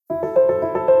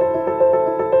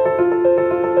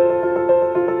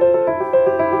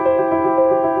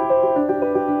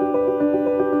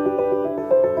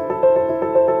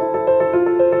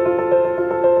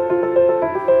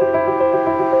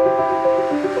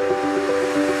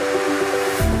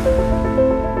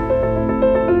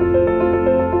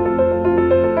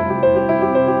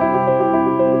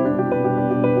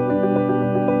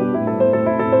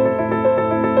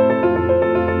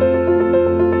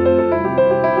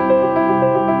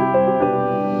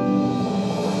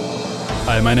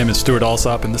Hi, my name is Stuart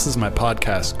Alsop, and this is my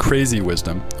podcast, Crazy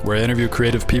Wisdom, where I interview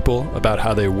creative people about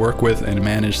how they work with and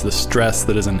manage the stress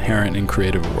that is inherent in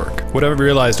creative work. What I've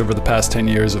realized over the past 10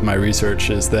 years of my research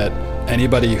is that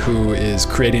anybody who is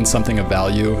creating something of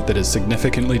value that is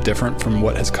significantly different from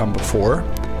what has come before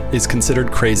is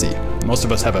considered crazy. Most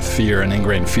of us have an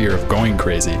ingrained fear of going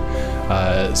crazy.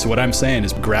 So what I'm saying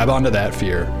is grab onto that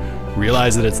fear,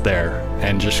 realize that it's there,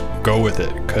 and just go with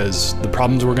it, because the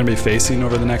problems we're going to be facing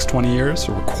over the next 20 years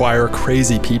require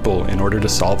crazy people in order to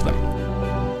solve them.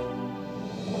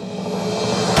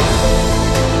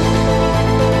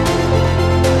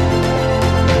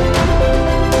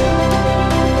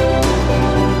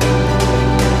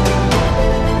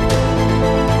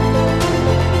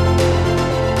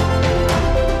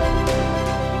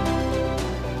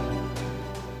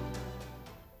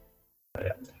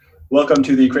 Welcome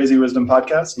to the Crazy Wisdom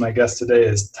Podcast. My guest today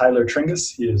is Tyler Tringas.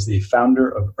 He is the founder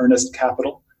of Earnest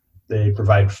Captial. They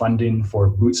provide funding for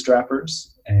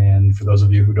bootstrappers. And for those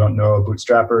of you who don't know, a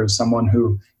bootstrapper is someone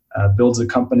who builds a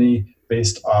company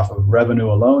based off of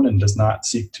revenue alone and does not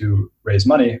seek to raise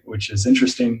money, which is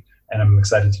interesting. And I'm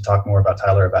excited to talk more about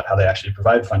Tyler, about how they actually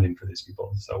provide funding for these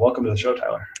people. So welcome to the show,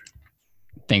 Tyler.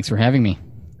 Thanks for having me.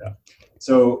 Yeah.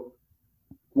 So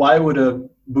why would a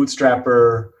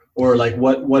bootstrapper, or like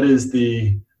what is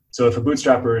the, so if a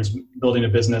bootstrapper is building a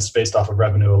business based off of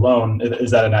revenue alone,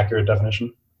 is that an accurate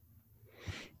definition?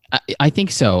 I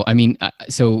think so. I mean,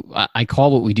 so I call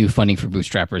what we do funding for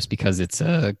bootstrappers because it's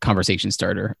a conversation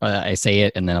starter. I say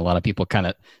it, and then a lot of people kind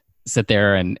of sit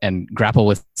there and grapple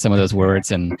with some of those words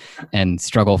and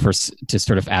struggle to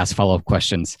sort of ask follow-up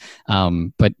questions.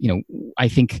 But I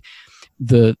think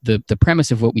the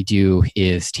premise of what we do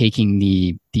is taking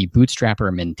the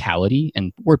bootstrapper mentality,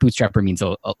 and word bootstrapper means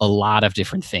a lot of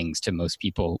different things to most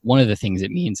people. One of the things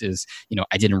it means is,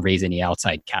 I didn't raise any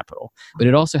outside capital, but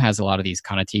it also has a lot of these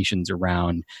connotations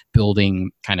around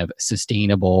building kind of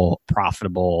sustainable,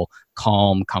 profitable,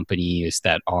 calm companies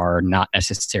that are not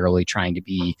necessarily trying to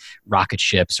be rocket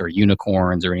ships or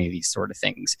unicorns or any of these sort of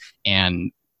things.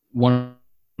 And one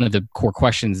of the core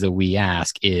questions that we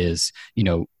ask is,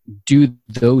 do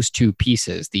those two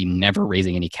pieces, the never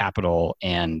raising any capital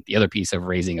and the other piece of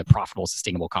raising a profitable,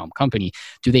 sustainable, calm company,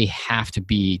 do they have to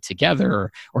be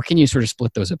together, or can you sort of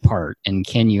split those apart? And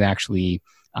can you actually,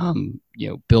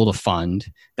 build a fund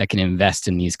that can invest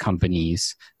in these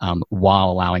companies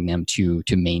while allowing them to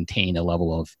maintain a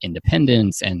level of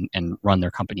independence and run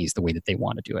their companies the way that they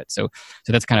want to do it? So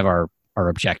that's kind of our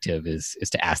objective is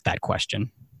to ask that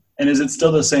question. And is it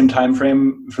still the same time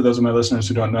frame? For those of my listeners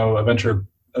who don't know,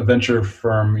 a venture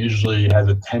firm usually has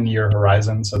a 10-year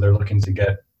horizon, so they're looking to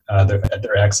get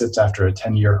their exits after a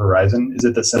 10-year horizon. Is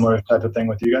it the similar type of thing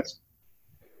with you guys?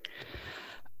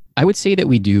 I would say that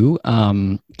we do.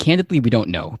 Candidly, we don't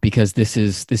know, because this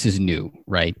is new,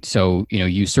 right? So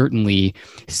you certainly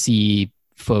see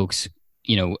folks.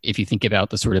 If you think about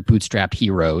the sort of bootstrap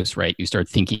heroes, right, you start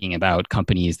thinking about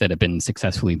companies that have been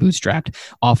successfully bootstrapped.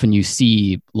 Often you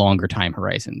see longer time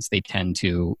horizons. They tend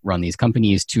to run these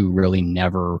companies to really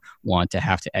never want to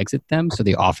have to exit them. So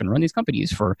they often run these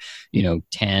companies for,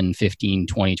 10, 15,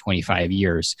 20, 25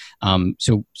 years.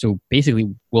 So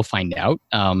basically we'll find out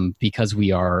because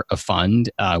we are a fund.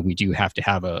 We do have to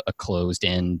have a closed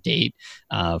end date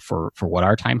for what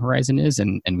our time horizon is.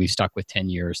 And we've stuck with 10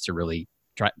 years to really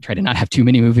try to not have too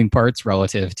many moving parts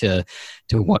relative to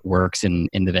what works in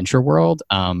the venture world.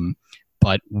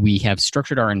 But we have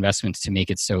structured our investments to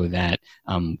make it so that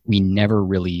we never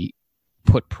really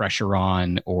put pressure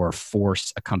on or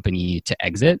force a company to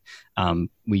exit.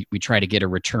 We try to get a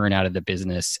return out of the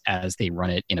business as they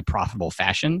run it in a profitable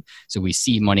fashion. So we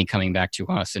see money coming back to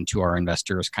us and to our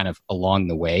investors kind of along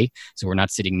the way. So we're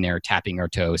not sitting there tapping our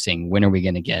toe saying, when are we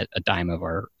going to get a dime of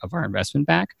our investment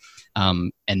back?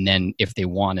 And then if they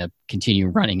want to continue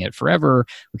running it forever,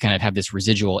 we kind of have this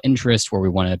residual interest where we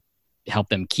want to help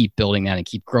them keep building that and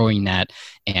keep growing that.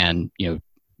 And,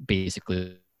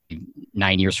 basically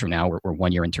 9 years from now, we're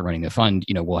 1 year into running the fund,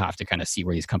 we'll have to kind of see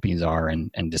where these companies are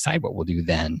and decide what we'll do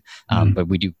then. But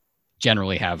we do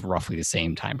generally have roughly the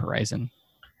same time horizon.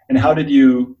 And who did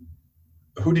you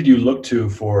look to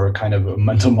for kind of a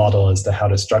mental model as to how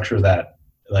to structure that?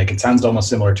 Like, it sounds almost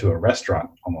similar to a restaurant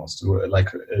almost. Like,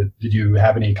 did you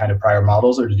have any kind of prior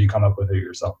models, or did you come up with it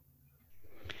yourself?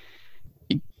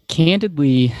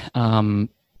 Candidly, Earnest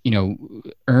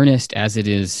as it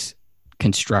is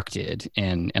constructed,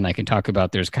 and I can talk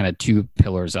about, there's kind of two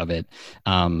pillars of it.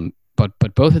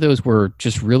 But both of those were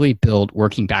just really built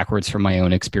working backwards from my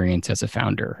own experience as a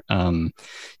founder.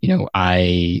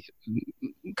 I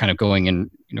kind of going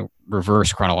in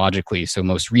reverse chronologically. So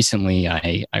most recently,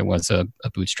 I was a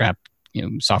bootstrap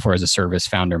software as a service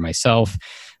founder myself.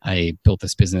 I built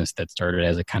this business that started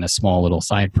as a kind of small little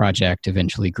side project,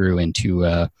 eventually grew into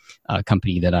a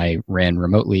company that I ran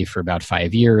remotely for about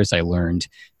 5 years. I learned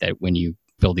that when you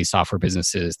build these software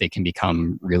businesses, they can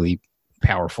become really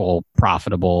powerful,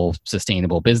 profitable,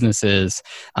 sustainable businesses.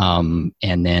 And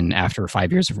then after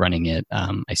 5 years of running it,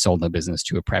 I sold the business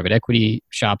to a private equity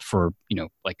shop for,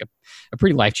 like a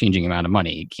pretty life-changing amount of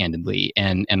money, candidly.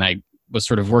 And I was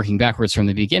sort of working backwards from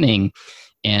the beginning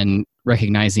and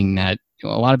recognizing that a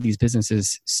lot of these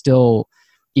businesses still,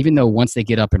 even though once they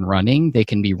get up and running, they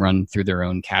can be run through their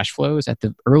own cash flows. At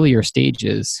the earlier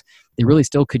stages, they really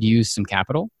still could use some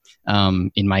capital.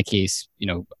 In my case,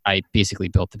 I basically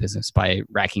built the business by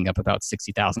racking up about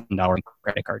 $60,000 in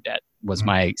credit card debt was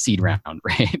my seed round,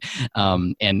 right?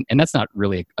 And that's not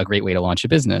really a great way to launch a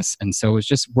business. And so it was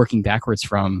just working backwards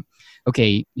from,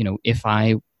 okay, if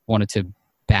I wanted to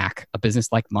back a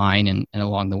business like mine, and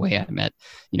along the way I met,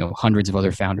 hundreds of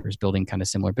other founders building kind of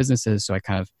similar businesses. So I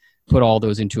kind of put all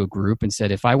those into a group and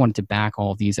said, if I wanted to back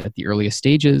all of these at the earliest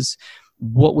stages,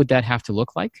 what would that have to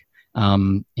look like?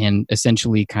 And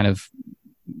essentially kind of,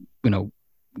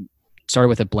 started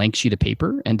with a blank sheet of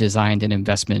paper and designed an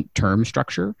investment term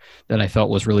structure that I felt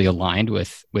was really aligned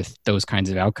with those kinds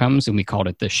of outcomes. And we called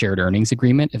it the shared earnings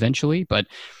agreement eventually, but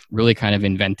really kind of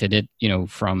invented it,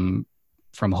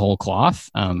 from whole cloth.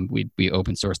 We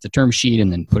open sourced the term sheet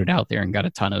and then put it out there and got a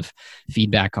ton of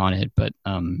feedback on it. But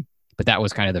that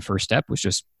was kind of the first step, was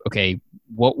just, okay,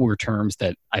 what were terms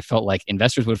that I felt like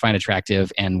investors would find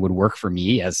attractive and would work for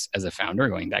me as a founder,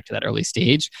 going back to that early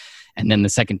stage. And then the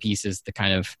second piece is the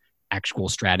kind of actual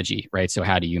strategy, right? So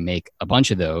how do you make a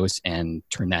bunch of those and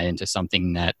turn that into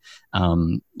something that,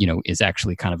 is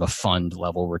actually kind of a fund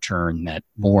level return that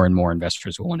more and more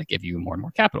investors will want to give you more and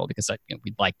more capital, because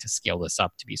we'd like to scale this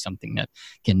up to be something that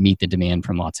can meet the demand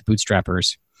from lots of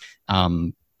bootstrappers.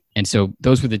 And so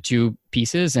those were the two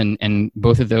pieces, and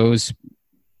both of those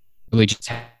really just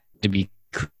had to be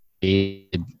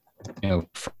created,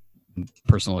 from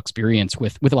personal experience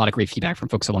with a lot of great feedback from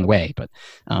folks along the way. But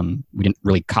we didn't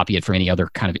really copy it for any other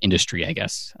kind of industry, I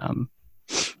guess.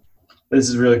 This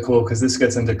is really cool because this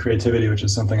gets into creativity, which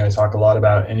is something I talk a lot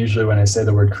about. And usually when I say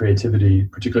the word creativity,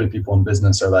 particularly people in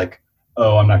business are like,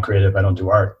 oh, I'm not creative, I don't do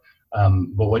art.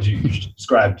 But what you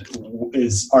described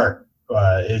is art.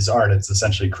 It's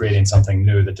essentially creating something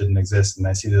new that didn't exist. And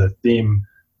I see the theme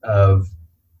of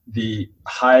the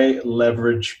high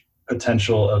leverage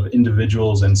potential of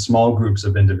individuals and small groups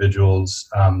of individuals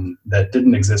that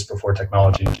didn't exist before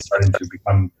technology is starting to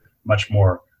become much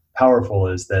more powerful.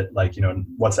 Is that, like,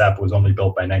 WhatsApp was only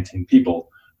built by 19 people.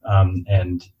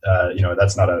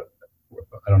 That's not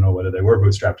I don't know whether they were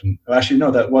bootstrapped. And actually,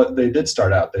 no, that what they did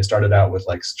start out. They started out with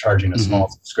like charging a small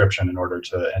subscription in order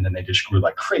to, and then they just grew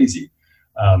like crazy.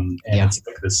 It's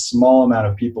like this small amount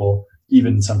of people,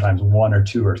 even sometimes one or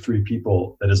two or three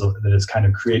people, that is kind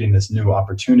of creating this new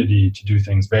opportunity to do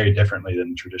things very differently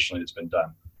than traditionally it's been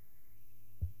done.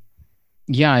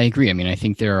 Yeah, I agree. I mean, I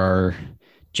think there are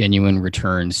genuine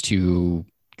returns to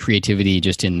creativity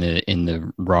just in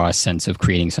the raw sense of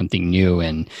creating something new.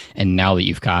 And now that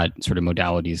you've got sort of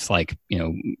modalities like,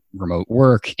 remote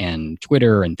work and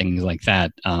Twitter and things like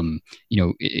that,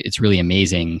 it's really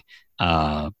amazing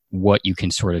what you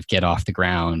can sort of get off the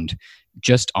ground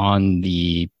just on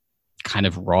the kind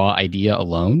of raw idea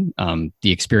alone.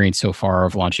 The experience so far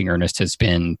of launching Earnest has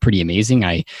been pretty amazing.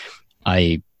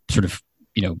 I sort of,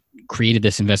 created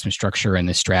this investment structure and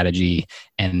this strategy,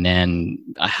 and then,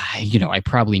 I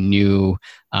probably knew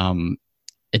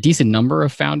a decent number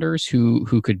of founders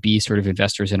who could be sort of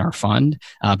investors in our fund,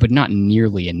 but not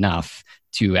nearly enough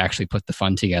to actually put the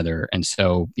fund together. And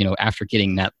so, after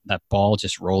getting that ball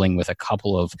just rolling with a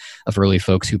couple of early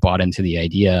folks who bought into the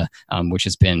idea, which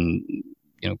has been,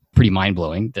 pretty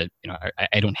mind-blowing, that,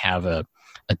 I don't have a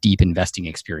deep investing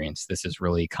experience. This is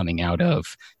really coming out of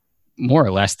more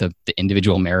or less the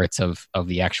individual merits of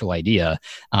the actual idea.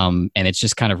 And it's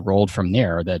just kind of rolled from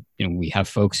there that, we have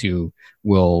folks who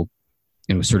will,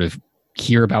 sort of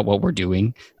hear about what we're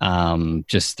doing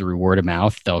just through word of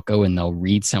mouth. They'll go and they'll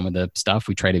read some of the stuff.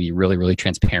 We try to be really, really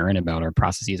transparent about our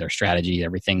processes, our strategy,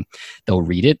 everything. They'll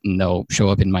read it and they'll show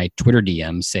up in my Twitter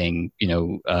DMs saying,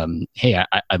 hey,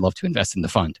 I'd love to invest in the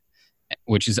fund,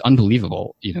 which is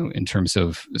unbelievable, in terms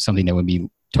of something that would be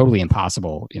totally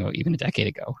impossible, even a decade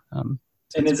ago. And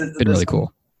it's been really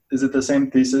cool. Is it the same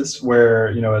thesis where,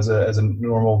 as a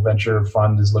normal venture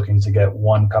fund is looking to get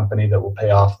one company that will pay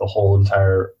off the whole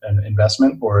entire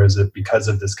investment, or is it because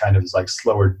of this kind of like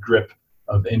slower drip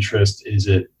of interest? Is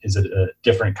it a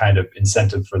different kind of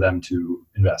incentive for them to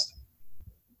invest?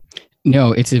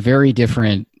 No, it's a very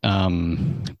different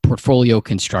portfolio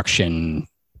construction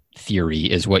theory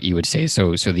is what you would say.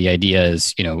 So the idea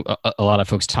is, a lot of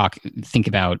folks think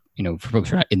about, for folks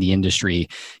who are not in the industry,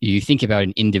 you think about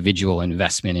an individual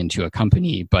investment into a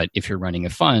company, but if you're running a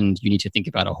fund, you need to think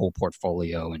about a whole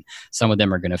portfolio, and some of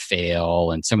them are going to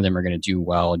fail and some of them are going to do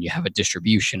well, and you have a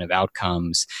distribution of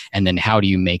outcomes. And then how do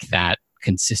you make that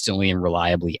consistently and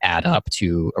reliably add up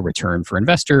to a return for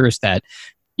investors that,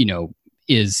 you know,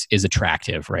 is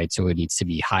attractive, right? So it needs to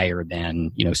be higher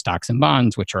than, stocks and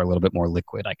bonds, which are a little bit more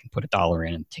liquid. I can put $1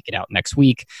 in and take it out next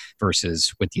week,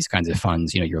 versus with these kinds of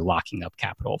funds, you're locking up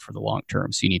capital for the long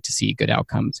term. So you need to see good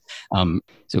outcomes.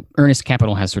 So Earnest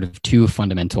Capital has sort of two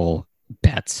fundamental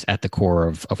bets at the core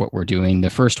of what we're doing. The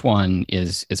first one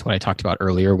is what I talked about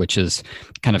earlier, which is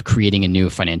kind of creating a new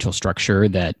financial structure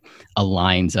that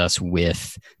aligns us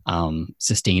with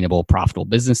sustainable, profitable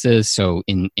businesses. So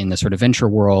in the sort of venture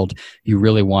world, you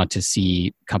really want to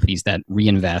see companies that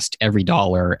reinvest every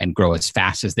dollar and grow as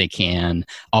fast as they can.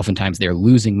 Oftentimes they're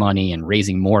losing money and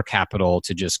raising more capital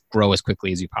to just grow as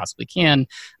quickly as you possibly can.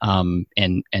 And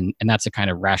that's a kind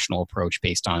of rational approach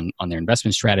based on their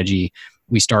investment strategy.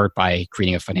 We start by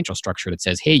creating a financial structure that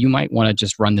says, hey, you might want to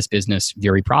just run this business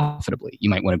very profitably. You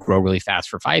might want to grow really fast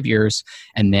for 5 years.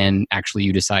 And then actually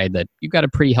you decide that you've got a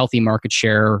pretty healthy market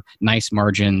share, nice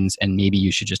margins, and maybe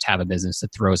you should just have a business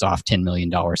that throws off $10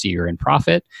 million a year in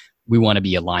profit. We want to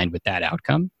be aligned with that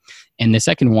outcome. And the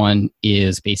second one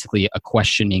is basically a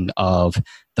questioning of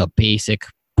the basic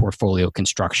portfolio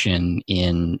construction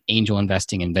in angel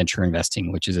investing and venture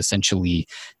investing, which is essentially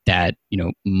that,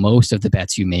 most of the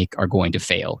bets you make are going to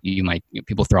fail. You might,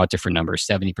 people throw out different numbers,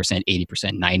 70%, 80%,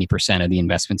 90% of the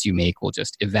investments you make will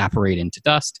just evaporate into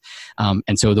dust.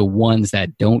 And so the ones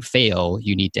that don't fail,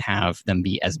 you need to have them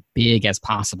be as big as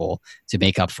possible to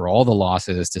make up for all the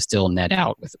losses to still net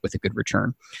out with a good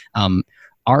return.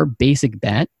 Our basic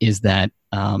bet is that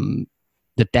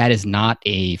that is not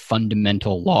a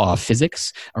fundamental law of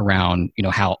physics around,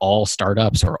 how all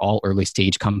startups or all early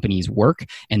stage companies work,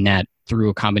 and that through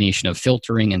a combination of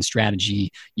filtering and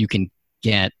strategy, you can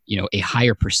get, a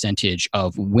higher percentage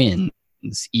of wins,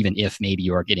 even if maybe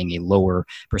you are getting a lower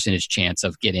percentage chance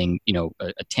of getting,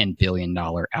 a $10 billion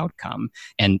outcome.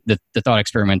 And the thought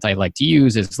experiment I like to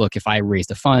use is, look, if I raised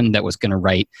a fund that was going to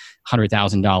write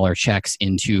 $100,000 checks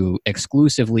into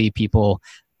exclusively people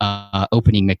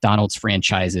opening McDonald's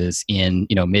franchises in,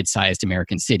 mid-sized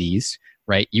American cities,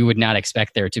 right? You would not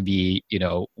expect there to be,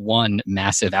 one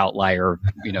massive outlier,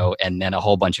 and then a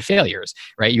whole bunch of failures,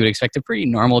 right? You would expect a pretty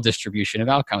normal distribution of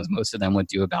outcomes. Most of them would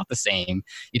do about the same.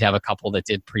 You'd have a couple that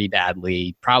did pretty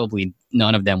badly. Probably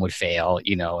none of them would fail,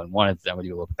 and one of them would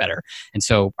do a little better. And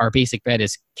so our basic bet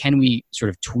is, can we sort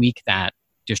of tweak that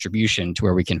distribution to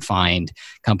where we can find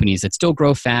companies that still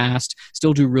grow fast,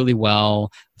 still do really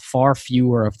well, far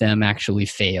fewer of them actually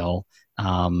fail,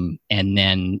 and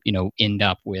then end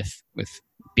up with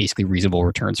basically reasonable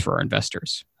returns for our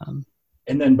investors.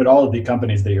 But all of the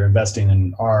companies that you're investing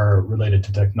in are related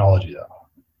to technology, though.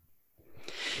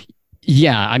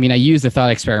 Yeah, I mean, I use the thought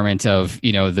experiment of,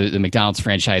 the McDonald's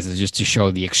franchises just to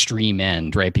show the extreme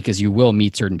end, right? Because you will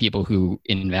meet certain people who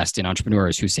invest in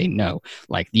entrepreneurs who say no.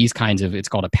 Like these kinds of, it's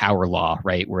called a power law,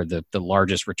 right? Where the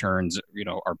largest returns,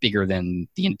 are bigger than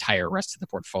the entire rest of the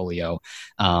portfolio.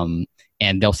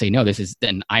 And they'll say, no, this is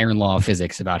an iron law of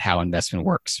physics about how investment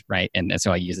works, right? And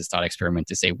so I use this thought experiment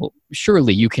to say, well,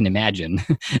 surely you can imagine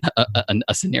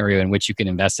a scenario in which you can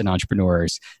invest in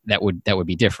entrepreneurs that would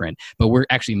be different. But we're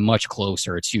actually much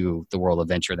closer to the world of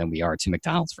venture than we are to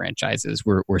McDonald's franchises.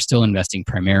 We're still investing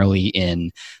primarily in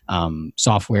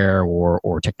software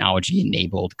or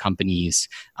technology-enabled companies,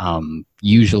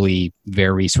 usually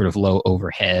very sort of low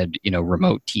overhead,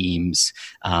 remote teams,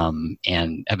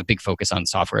 and have a big focus on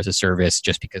software as a service,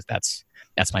 just because that's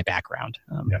my background.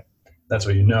 Yeah, that's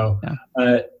what you know.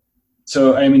 Yeah.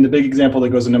 So, I mean, the big example that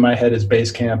goes into my head is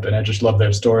Basecamp, and I just love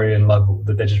their story and love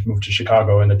that they just moved to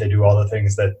Chicago and that they do all the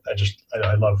things that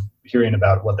I love hearing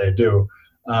about what they do.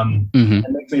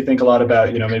 It makes me think a lot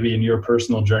about, maybe in your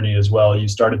personal journey as well. You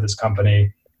started this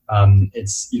company.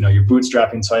 It's, you're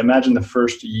bootstrapping. So I imagine the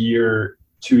first year,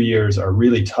 2 years are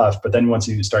really tough, but then once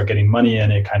you start getting money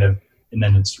in, and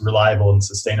then it's reliable and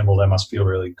sustainable, that must feel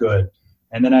really good.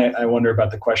 And then I wonder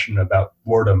about the question about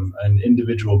boredom and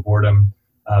individual boredom.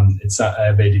 I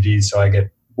have ADD, so I get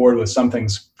bored with some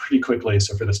things pretty quickly.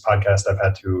 So for this podcast, I've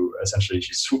had to essentially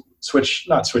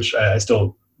not switch. I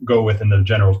still go within the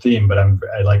general theme, but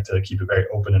I like to keep it very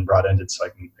open and broad-ended so I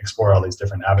can explore all these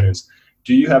different avenues.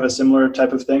 Do you have a similar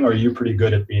type of thing, or are you pretty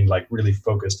good at being like really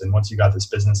focused? And once you got this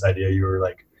business idea, you were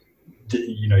like,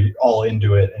 all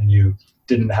into it, and you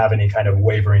didn't have any kind of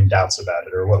wavering doubts about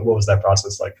it? Or what was that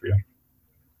process like for you?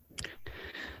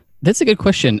 That's a good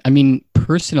question. I mean,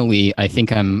 personally, I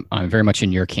think I'm very much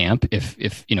in your camp.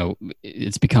 If you know,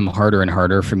 it's become harder and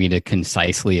harder for me to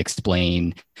concisely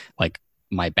explain like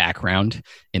my background,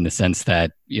 in the sense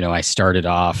that, you know, I started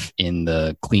off in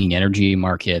the clean energy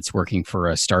markets working for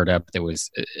a startup that was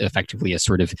effectively a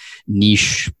sort of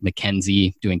niche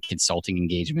McKinsey, doing consulting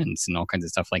engagements and all kinds of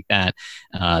stuff like that.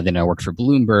 Then I worked for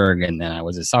Bloomberg, and then I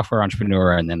was a software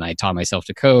entrepreneur, and then I taught myself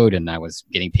to code, and I was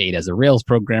getting paid as a Rails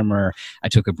programmer. I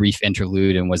took a brief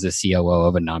interlude and was a COO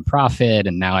of a nonprofit,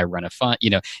 and now I run a fund, you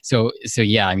know. So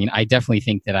yeah, I mean, I definitely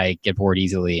think that I get bored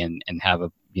easily and have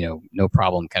a, you know, no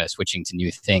problem kind of switching to new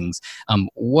things.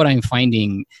 What I'm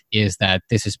finding is that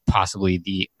this is possibly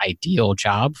the ideal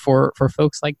job for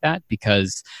folks like that,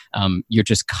 because you're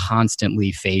just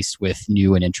constantly faced with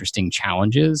new and interesting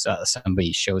challenges.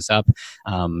 Somebody shows up,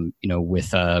 you know,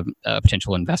 with a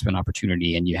potential investment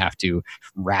opportunity, and you have to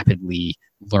rapidly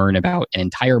learn about an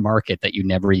entire market that you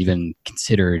never even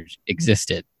considered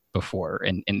existed before.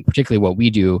 And particularly what we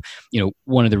do, you know,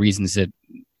 one of the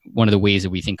ways that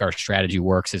we think our strategy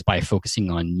works is by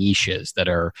focusing on niches that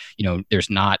are, you know, there's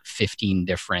not 15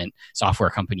 different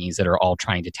software companies that are all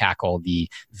trying to tackle the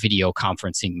video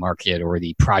conferencing market or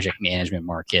the project management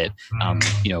market.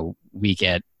 You know, we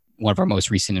get, one of our most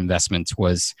recent investments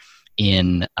was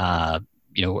in,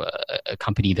 you know, a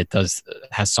company that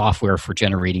has software for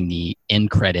generating the end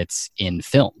credits in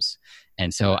films.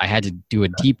 And so I had to do a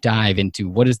deep dive into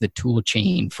what is the tool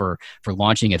chain for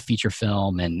launching a feature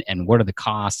film, and what are the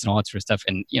costs and all that sort of stuff.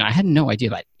 And, you know, I had no idea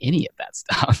about any of that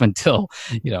stuff until,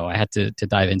 you know, I had to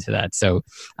dive into that. So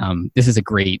this is a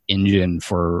great engine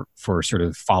for sort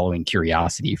of following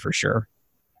curiosity, for sure.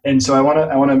 And so I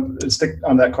want to stick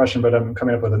on that question, but I'm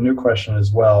coming up with a new question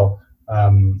as well.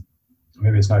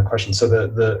 Maybe it's not a question. So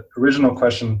the original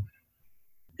question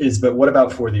is, but what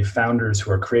about for the founders who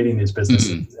are creating these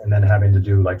businesses and then having to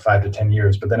do like 5 to 10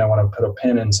 years? But then I want to put a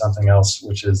pin in something else,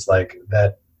 which is like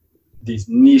that these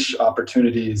niche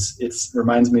opportunities, it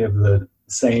reminds me of the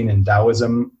saying in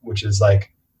Taoism, which is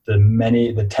like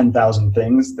the 10,000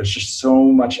 things. There's just so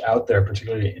much out there,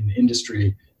 particularly in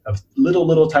industry, of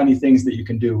little tiny things that you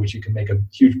can do, which you can make a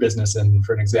huge business. And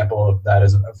for an example of that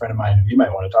is a friend of mine who you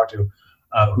might want to talk to,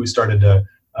 who started a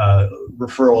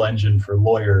referral engine for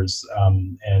lawyers,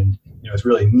 and, you know, it's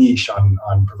really niche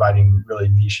on providing really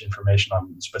niche information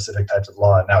on specific types of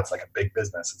law. And now it's like a big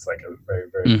business. It's like a very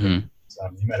big,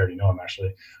 you might already know him,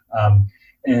 actually.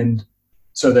 And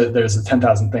so there's the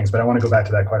 10,000 things. But I want to go back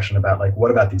to that question about like,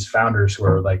 what about these founders who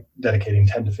are like dedicating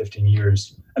 10 to 15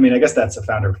 years? I mean, I guess that's a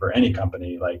founder for any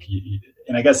company. Like,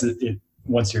 and I guess it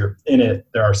once you're in it,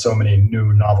 there are so many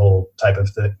new novel type of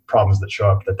problems that show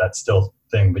up that's still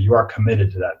thing, but you are committed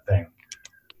to that thing,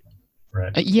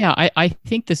 right? Yeah, I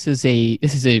think this is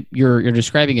you're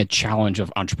describing a challenge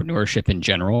of entrepreneurship in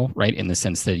general, right? In the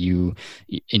sense that you,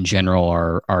 in general,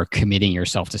 are committing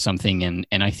yourself to something,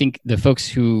 and I think the folks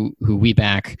who we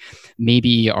back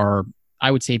maybe are, I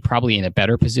would say, probably in a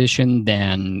better position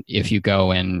than if you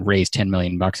go and raise $10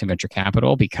 million in venture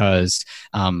capital, because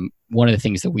one of the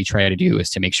things that we try to do is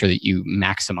to make sure that you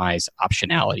maximize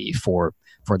optionality for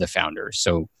the founders.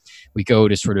 So we go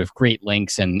to sort of great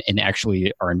lengths, and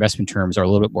actually our investment terms are a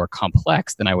little bit more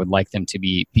complex than I would like them to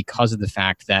be, because of the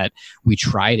fact that we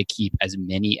try to keep as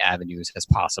many avenues as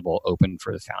possible open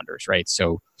for the founders, right?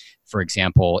 So for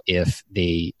example, if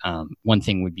they, one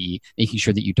thing would be making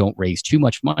sure that you don't raise too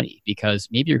much money, because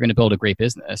maybe you're going to build a great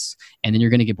business and then you're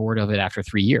going to get bored of it after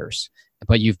 3 years.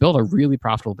 But you've built a really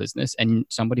profitable business and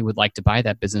somebody would like to buy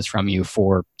that business from you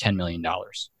for $10 million.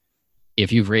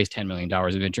 If you've raised $10 million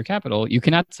of venture capital, you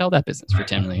cannot sell that business for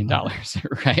 $10 million,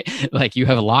 right? Like, you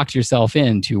have locked yourself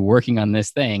into working on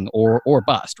this thing or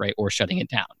bust, right? Or shutting it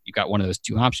down. You've got one of those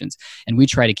two options. And we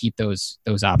try to keep those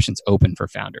options open for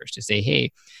founders to say,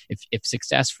 hey, if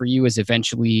success for you is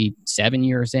eventually 7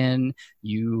 years in,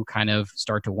 you kind of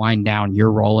start to wind down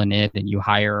your role in it and you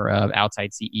hire an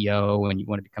outside CEO and you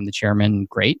want to become the chairman,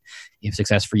 great. If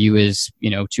success for you is,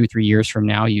 2-3 years from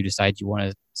now, you decide you want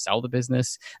to sell the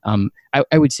business.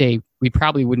 I would say we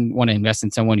probably wouldn't want to invest in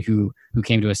someone who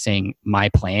came to us saying, my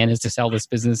plan is to sell this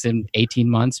business in 18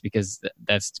 months, because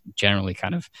that's generally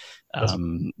kind of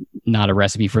not a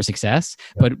recipe for success.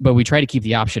 But we try to keep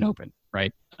the option open,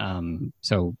 right?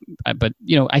 But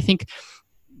I think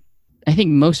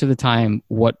most of the time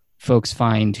what folks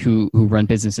find who run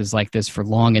businesses like this for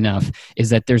long enough is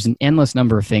that there's an endless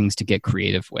number of things to get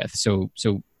creative with. So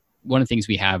one of the things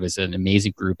we have is an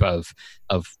amazing group of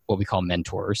what we call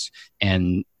mentors,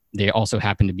 and they also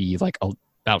happen to be like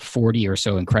about 40 or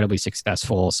so incredibly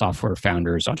successful software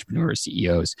founders, entrepreneurs,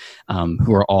 CEOs,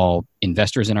 who are all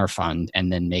investors in our fund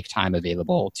and then make time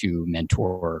available to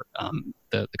mentor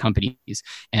the companies.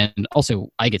 And also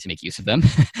I get to make use of them,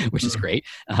 which is great.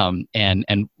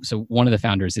 And so one of the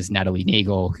founders is Natalie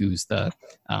Nagel, who's the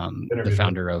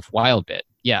founder of WildBit.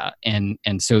 Yeah. And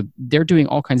so they're doing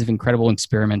all kinds of incredible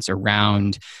experiments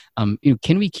around,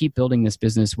 can we keep building this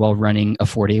business while running a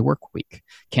 4-day work week?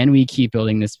 Can we keep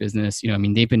building this business?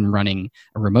 They've been running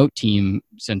a remote team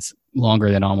since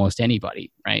longer than almost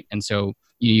anybody, right? And so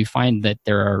you find that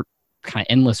there are kind of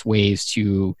endless ways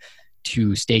to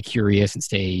stay curious and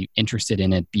stay interested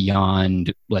in it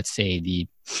beyond, let's say, the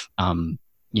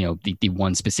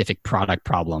one specific product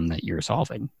problem that you're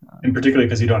solving. And particularly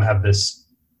because you don't have this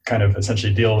kind of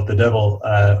essentially deal with the devil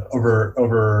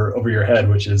over your head,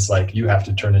 which is like you have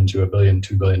to turn into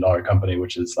 $2 billion company,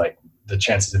 which is like the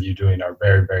chances of you doing are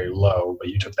very, very low. But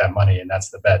you took that money and that's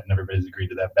the bet, and everybody's agreed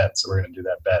to that bet, so we're going to do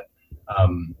that bet.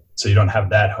 So you don't have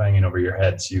that hanging over your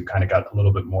head. So you kind of got a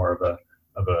little bit more of a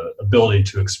ability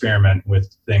to experiment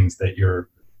with things that your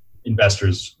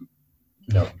investors,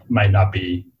 might not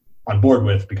be on board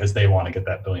with because they want to get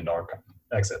that $1 billion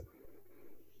exit.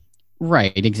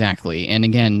 Right, exactly. And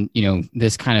again,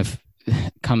 this kind of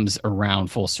comes around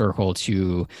full circle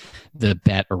to the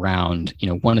bet around,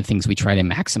 one of the things we try to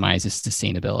maximize is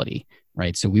sustainability,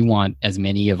 right? So we want as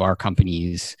many of our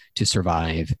companies to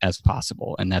survive as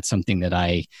possible. And that's something that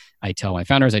I tell my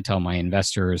founders, I tell my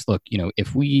investors, look,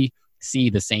 if we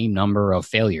see the same number of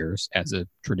failures as a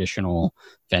traditional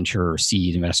venture or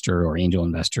seed investor or angel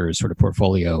investor sort of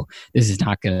portfolio, this is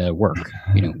not going to work.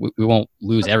 We won't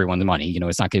lose everyone the money.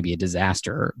 It's not going to be a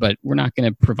disaster, but we're not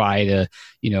going to provide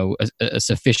a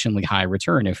sufficiently high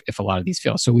return if a lot of these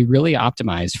fail. So we really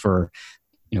optimize for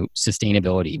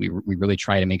sustainability. We really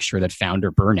try to make sure that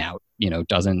founder burnout,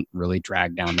 doesn't really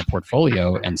drag down the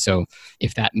portfolio. And so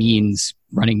if that means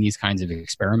running these kinds of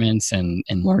experiments and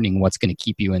learning what's going to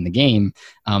keep you in the game,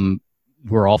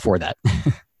 we're all for that.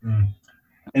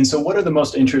 And so what are the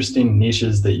most interesting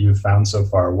niches that you've found so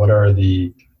far? What are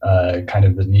the kind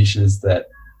of the niches that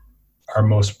are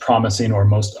most promising or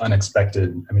most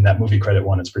unexpected? I mean, that movie credit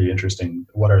one is pretty interesting.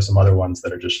 What are some other ones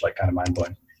that are just like kind of mind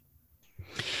blowing?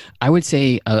 I would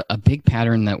say a big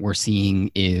pattern that we're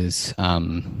seeing is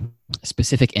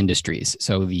specific industries.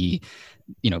 So the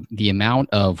amount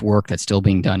of work that's still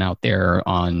being done out there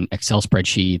on Excel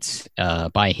spreadsheets,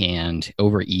 by hand,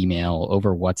 over email,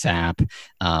 over WhatsApp,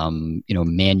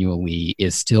 manually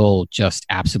is still just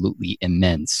absolutely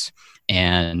immense.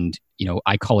 And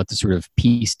I call it the sort of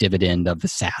peace dividend of the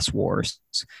SaaS wars,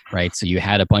 right? So you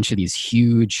had a bunch of these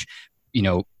huge,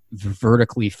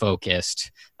 vertically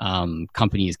focused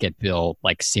companies get built,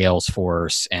 like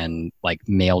Salesforce and like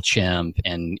MailChimp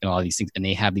and all these things, and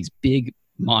they have these big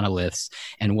monoliths.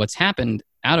 And what's happened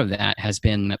out of that has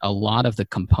been that a lot of the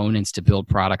components to build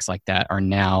products like that are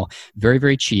now very,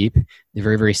 very cheap. They're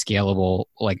very, very scalable,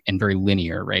 and very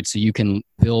linear, right? So you can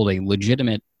build a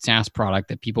legitimate SaaS product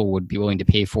that people would be willing to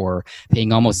pay for,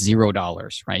 paying almost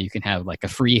 $0, right? You can have like a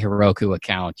free Heroku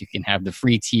account. You can have the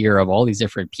free tier of all these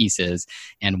different pieces,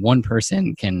 and one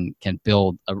person can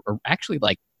build a actually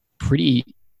like pretty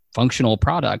functional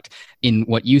product in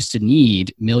what used to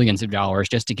need millions of dollars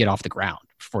just to get off the ground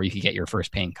before you could get your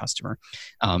first paying customer.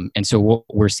 And so what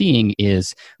we're seeing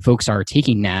is folks are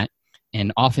taking that,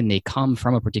 and often they come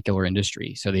from a particular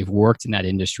industry. So they've worked in that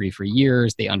industry for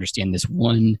years. They understand this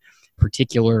one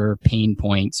particular pain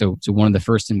point. So one of the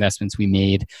first investments we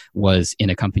made was in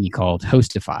a company called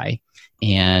Hostify.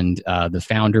 And the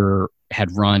founder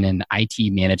had run an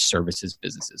IT managed services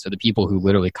businesses. So the people who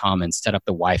literally come and set up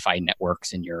the Wi-Fi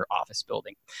networks in your office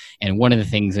building. And one of the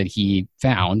things that he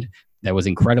found that was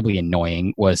incredibly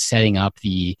annoying was setting up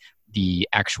the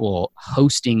actual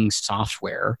hosting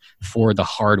software for the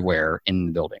hardware in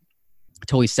the building. A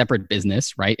totally separate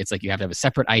business, right? It's like you have to have a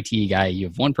separate IT guy. You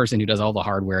have one person who does all the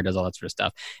hardware, does all that sort of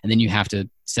stuff. And then you have to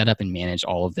set up and manage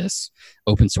all of this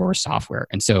open source software.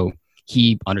 And so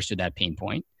he understood that pain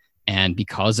point. And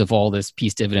because of all this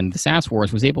peace dividend of the SaaS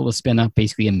wars, was able to spin up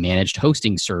basically a managed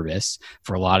hosting service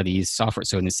for a lot of these software.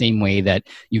 So in the same way that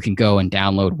you can go and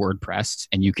download WordPress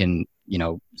and you can,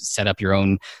 set up your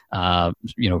own,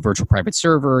 virtual private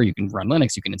server, you can run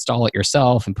Linux, you can install it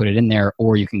yourself and put it in there,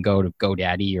 or you can go to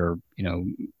GoDaddy or,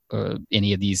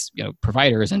 any of these,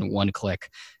 providers, and one click,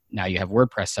 now you have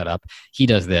WordPress set up. He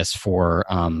does this for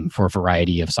a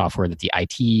variety of software that the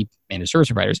IT managed service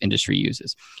providers industry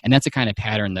uses. And that's a kind of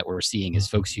pattern that we're seeing is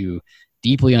folks who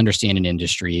deeply understand an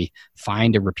industry,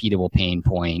 find a repeatable pain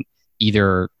point,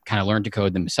 either kind of learn to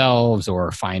code themselves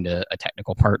or find a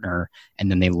technical partner,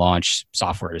 and then they launch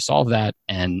software to solve that.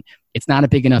 And it's not a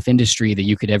big enough industry that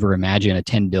you could ever imagine a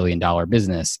 $10 billion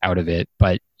business out of it.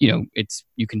 But,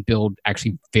 you can build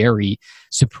actually very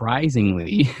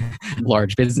surprisingly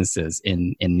large businesses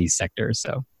in these sectors.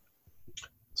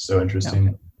 So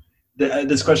interesting.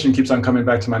 This question keeps on coming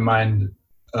back to my mind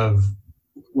of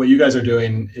what you guys are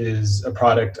doing is a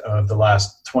product of the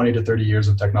last 20 to 30 years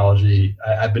of technology.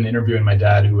 I've been interviewing my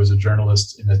dad, who was a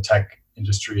journalist in the tech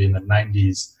industry in the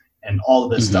 90s, and all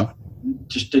of this stuff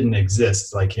just didn't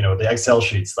exist. Like, the Excel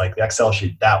sheets, like the Excel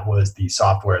sheet, that was the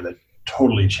software that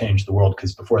totally changed the world,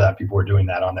 because before that, people were doing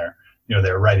that on their,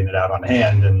 they were writing it out on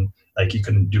hand, and like you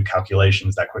couldn't do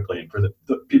calculations that quickly. And for the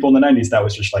people in the 90s, that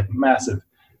was just like massive.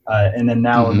 And then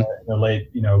now in the late,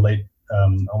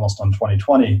 almost on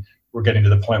 2020, we're getting to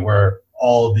the point where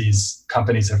all of these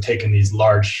companies have taken these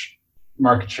large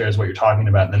market shares, what you're talking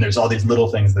about. And then there's all these little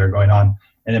things that are going on.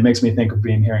 And it makes me think of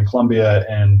being here in Colombia,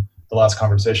 and the last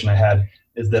conversation I had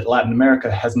is that Latin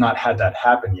America has not had that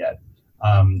happen yet,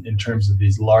 in terms of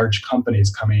these large companies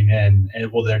coming in. And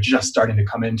they're just starting to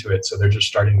come into it. So they're just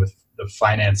starting with the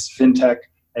finance, fintech,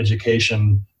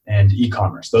 education, and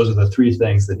e-commerce. Those are the three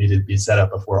things that need to be set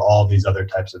up before all these other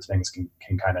types of things can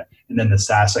kind of, and then the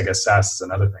SaaS, I guess SaaS is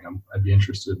another thing I'd be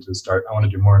interested to start. I want to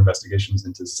do more investigations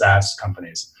into SaaS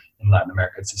companies in Latin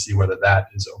America to see whether that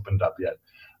is opened up yet.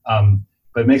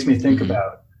 But it makes me think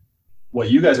about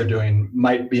what you guys are doing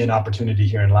might be an opportunity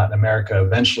here in Latin America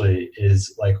eventually,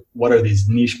 is like, what are these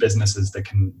niche businesses that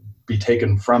can be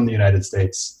taken from the United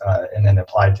States and then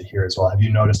applied to here as well? Have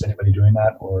you noticed anybody doing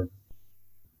that, or?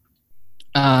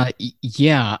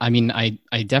 Yeah, I mean, I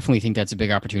definitely think that's a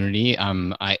big opportunity.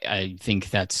 I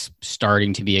think that's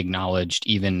starting to be acknowledged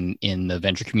even in the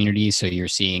venture community. So you're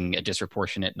seeing a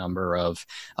disproportionate number of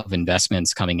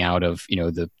investments coming out of,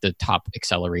 the top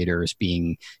accelerators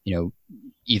being,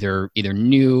 either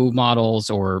new models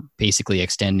or basically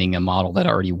extending a model that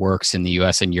already works in the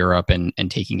US and Europe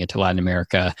and taking it to Latin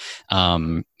America.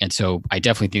 And so I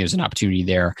definitely think there's an opportunity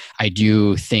there. I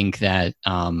do think that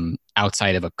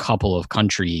outside of a couple of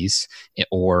countries,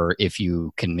 or if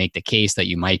you can make the case that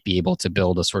you might be able to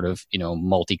build a sort of,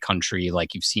 multi-country,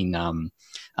 like you've seen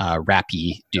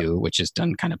Rappi do, which is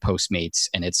done kind of Postmates,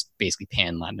 and it's basically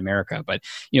pan Latin America. But,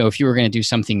 if you were going to do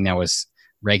something that was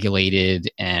regulated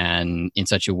and in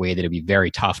such a way that it'd be very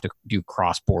tough to do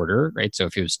cross-border, right? So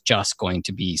if it was just going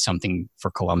to be something for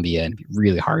Colombia and it'd be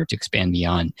really hard to expand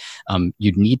beyond,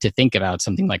 you'd need to think about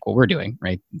something like what we're doing,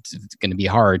 right? It's going to be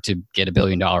hard to get $1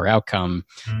 billion outcome,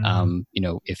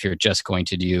 if you're just going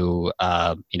to do,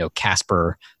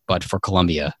 Casper, but for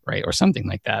Colombia, right? Or something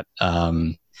like that.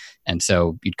 And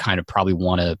so you'd kind of probably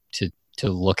want to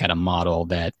look at a model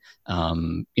that,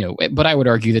 but I would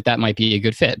argue that might be a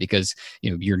good fit, because,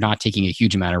 you're not taking a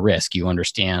huge amount of risk. You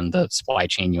understand the supply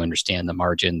chain, you understand the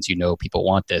margins, people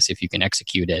want this if you can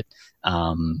execute it.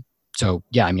 So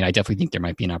yeah, I mean, I definitely think there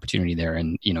might be an opportunity there.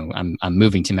 And, I'm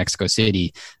moving to Mexico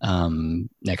City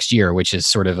next year, which is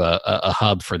sort of a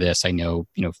hub for this. I know,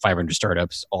 500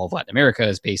 startups, all of Latin America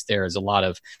is based there. There's a lot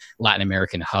of Latin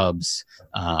American hubs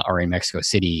are in Mexico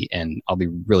City, and I'll be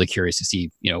really curious to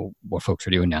see, what folks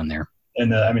are doing down there.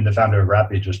 And the founder of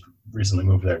Rappi just recently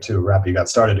moved there too. Rappi got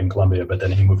started in Colombia, but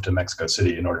then he moved to Mexico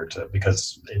City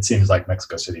because it seems like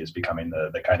Mexico City is becoming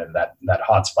the kind of that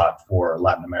hotspot for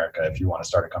Latin America if you want to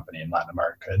start a company in Latin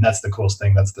America. And that's the coolest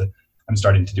thing. I'm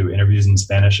starting to do interviews in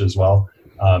Spanish as well.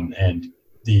 And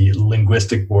the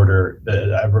linguistic border,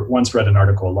 I once read an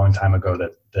article a long time ago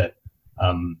that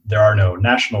there are no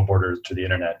national borders to the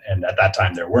internet. And at that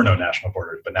time there were no national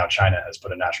borders, but now China has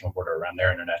put a national border around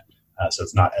their internet. So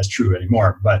it's not as true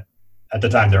anymore. But at the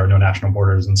time, there are no national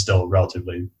borders, and still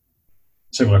relatively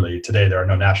similarly today, there are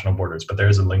no national borders, but there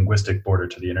is a linguistic border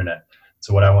to the internet.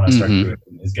 So what I want to start doing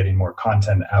is getting more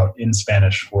content out in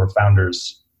Spanish for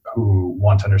founders who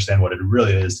want to understand what it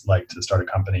really is like to start a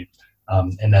company.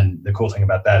 And then the cool thing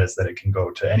about that is that it can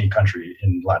go to any country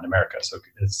in Latin America. So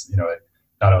it's,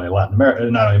 not only Latin America,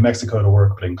 not only Mexico to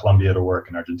work, but in Colombia to work,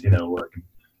 and Argentina to work, and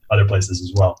other places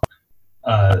as well.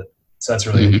 So that's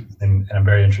really interesting, and I'm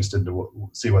very interested to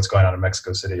see what's going on in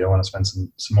Mexico City. I want to spend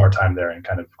some more time there and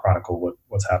kind of chronicle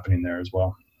what's happening there as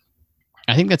well.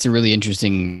 I think that's a really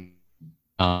interesting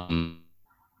that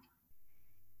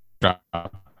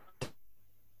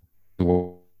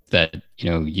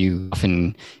you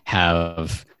often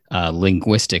have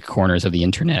linguistic corners of the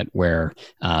internet where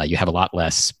you have a lot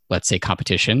less, let's say,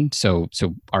 competition. So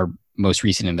our most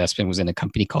recent investment was in a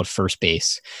company called First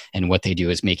Base, and what they do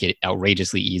is make it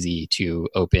outrageously easy to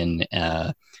open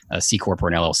a C corp or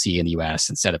an LLC in the U.S.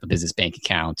 and set up a business bank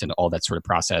account and all that sort of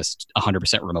process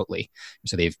 100% remotely.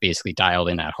 So they've basically dialed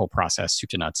in that whole process soup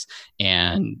to nuts,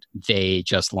 and they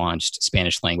just launched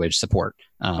Spanish language support.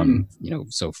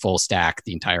 So full stack,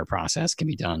 the entire process can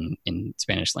be done in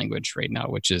Spanish language right now,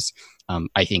 which is,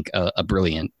 I think, a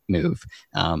brilliant move.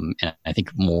 And I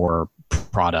think more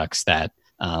products that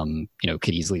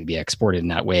could easily be exported in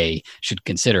that way should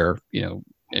consider,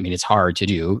 it's hard to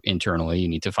do internally. You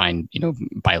need to find,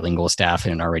 bilingual staff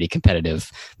in an already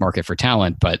competitive market for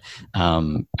talent. But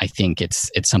I think it's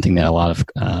something that a lot of,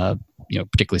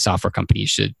 particularly software companies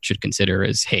should consider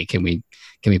is, hey, can we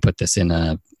put this in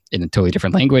a totally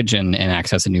different language and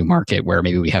access a new market where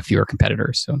maybe we have fewer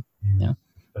competitors. So, yeah.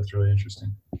 That's really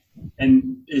interesting.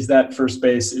 And is that First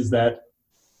Base,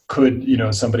 could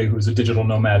somebody who's a digital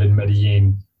nomad in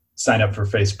Medellin sign up for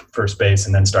First Base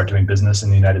and then start doing business in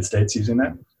the United States using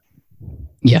that?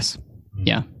 Yes.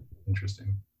 Yeah.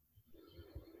 Interesting.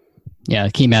 Yeah,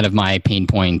 it came out of my pain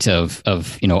point of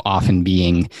often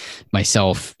being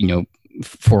myself,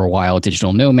 for a while a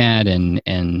digital nomad,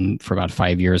 and for about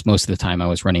 5 years, most of the time I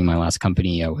was running my last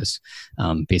company, I was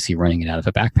basically running it out of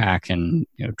a backpack and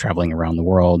traveling around the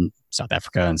world, South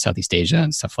Africa and Southeast Asia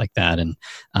and stuff like that. And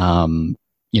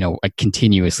I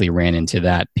continuously ran into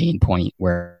that pain point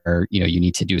where, you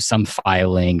need to do some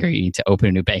filing or you need to open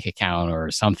a new bank account or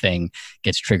something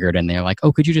gets triggered and they're like,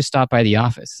 oh, could you just stop by the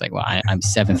office? It's like, well, I'm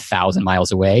 7,000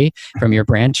 miles away from your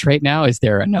branch right now. Is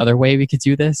there another way we could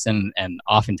do this? And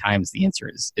oftentimes the answer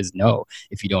is no,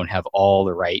 if you don't have all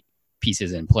the right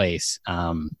pieces in place.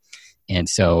 And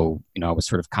so, I was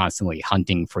sort of constantly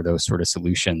hunting for those sort of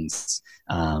solutions,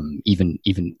 even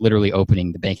literally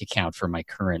opening the bank account for my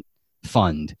current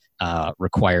fund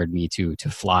required me to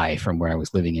fly from where I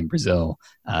was living in Brazil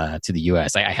to the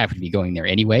US. I happened to be going there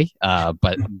anyway,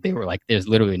 but they were like, there's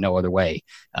literally no other way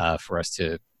for us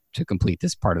to complete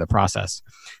this part of the process.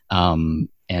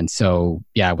 And so,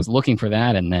 yeah, I was looking for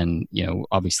that. And then,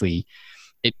 obviously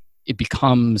it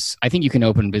becomes, I think you can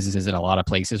open businesses in a lot of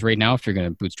places right now if you're going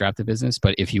to bootstrap the business.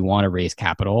 But if you want to raise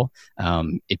capital,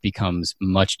 it becomes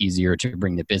much easier to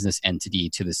bring the business entity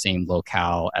to the same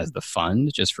locale as the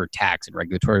fund, just for tax and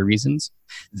regulatory reasons,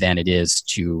 than it is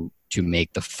to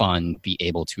make the fund be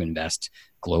able to invest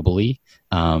globally.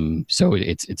 So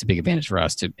it's a big advantage for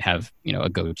us to have, a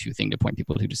go-to thing to point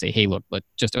people to say, hey, look, let's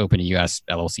just open a US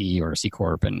LLC or a C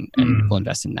Corp and we'll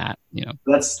invest in that,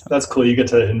 That's cool. You get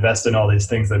to invest in all these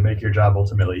things that make your job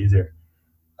ultimately easier.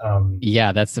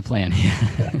 Yeah, that's the plan.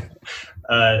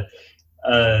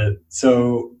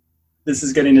 So this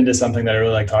is getting into something that I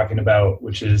really like talking about,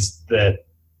 which is that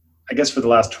I guess for the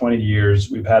last 20 years,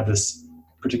 we've had this,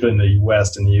 particularly in the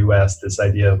US, this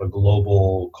idea of a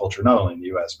global culture, not only in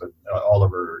the US, but all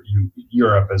over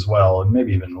Europe as well, and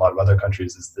maybe even a lot of other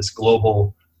countries, is this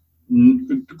global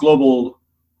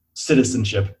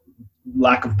citizenship,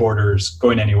 lack of borders,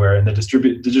 going anywhere. And the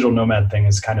digital nomad thing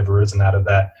has kind of arisen out of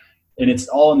that. And it's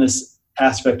all in this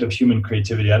aspect of human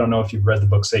creativity. I don't know if you've read the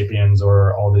book Sapiens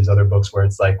or all these other books where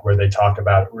it's like, where they talk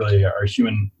about really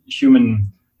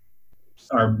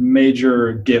our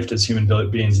major gift as human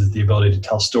beings is the ability to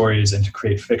tell stories and to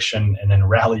create fiction and then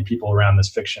rally people around this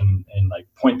fiction and like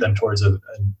point them towards an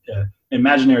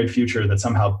imaginary future that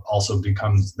somehow also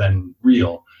becomes then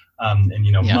real. Money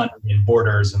and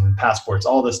borders and passports,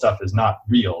 all this stuff is not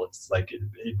real. It's like,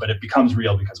 but it becomes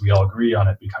real because we all agree on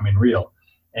it becoming real.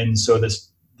 And so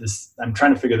this, I'm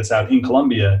trying to figure this out in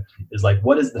Colombia, is like,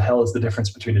 what is the hell is the difference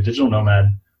between a digital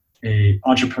nomad, a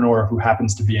entrepreneur who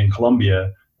happens to be in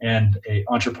Colombia, and a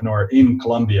entrepreneur in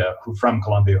Colombia from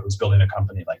Colombia who's building a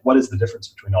company? Like, what is the difference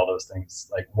between all those things?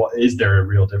 Like, what is there a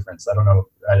real difference? I don't know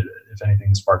if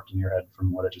anything sparked in your head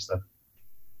from what I just said.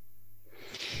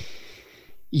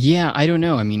 Yeah, I don't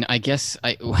know. I mean, I guess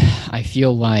I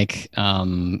feel like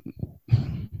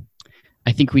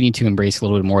I think we need to embrace a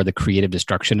little bit more of the creative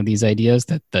destruction of these ideas,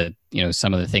 that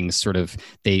some of the things sort of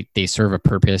they serve a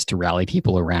purpose to rally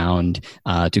people around,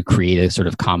 to create a sort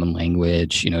of common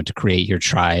language, to create your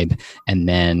tribe. And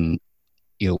then,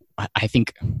 I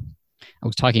think I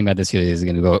was talking about this the other day, is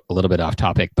going to go a little bit off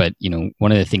topic, but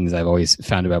one of the things I've always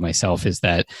found about myself is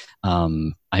that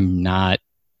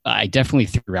I definitely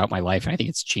throughout my life, and I think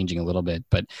it's changing a little bit,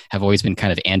 but have always been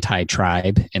kind of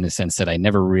anti-tribe in the sense that I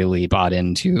never really bought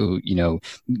into,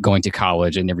 going to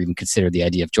college. I never even considered the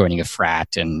idea of joining a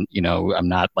frat. And, I'm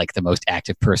not like the most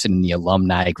active person in the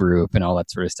alumni group and all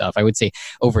that sort of stuff. I would say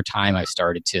over time, I've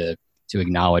started to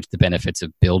acknowledge the benefits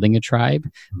of building a tribe.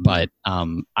 But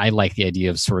I like the idea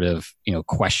of sort of,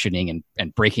 questioning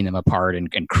and breaking them apart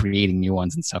and creating new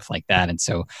ones and stuff like that. And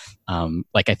so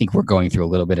like, I think we're going through a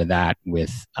little bit of that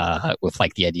with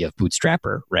like the idea of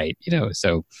bootstrapper, right?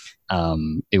 So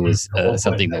it was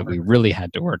something that we really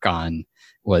had to work on,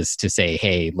 was to say,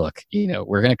 hey, look,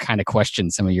 we're going to kind of question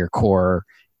some of your core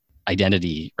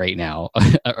identity right now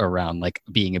around like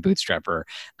being a bootstrapper.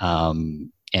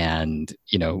 And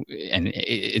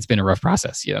it's been a rough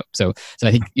process, so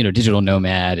I think digital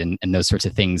nomad and those sorts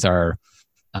of things are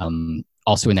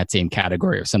also in that same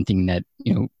category of something that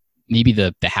maybe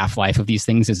the half-life of these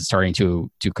things is starting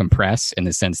to compress, in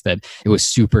the sense that it was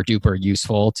super duper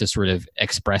useful to sort of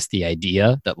express the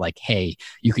idea that, like, hey,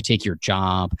 you could take your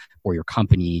job or your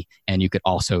company and you could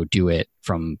also do it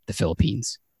from the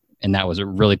Philippines. And that was a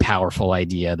really powerful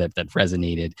idea that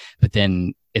resonated. But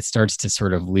then it starts to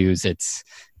sort of lose its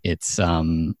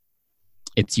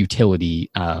utility,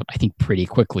 I think, pretty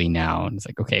quickly now. And it's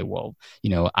like, okay, well,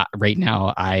 right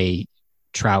now I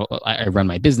run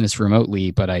my business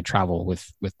remotely, but I travel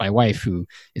with my wife, who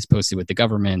is posted with the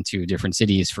government to different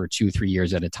cities for 2-3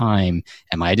 years at a time.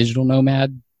 Am I a digital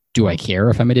nomad? Do I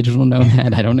care if I'm a digital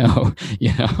nomad? I don't know.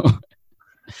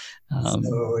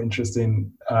 So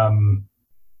interesting.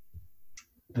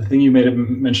 The thing you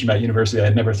mentioned about university, I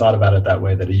had never thought about it that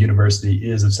way, that a university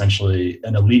is essentially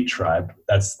an elite tribe.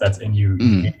 And you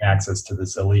gain access to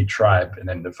this elite tribe. And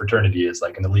then the fraternity is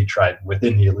like an elite tribe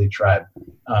within the elite tribe.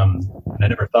 And I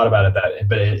never thought about it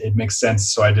but it makes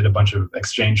sense. So I did a bunch of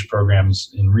exchange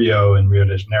programs in Rio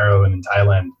de Janeiro and in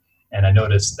Thailand. And I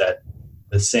noticed that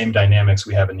the same dynamics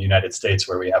we have in the United States,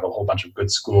 where we have a whole bunch of good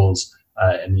schools,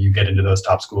 and you get into those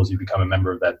top schools, you become a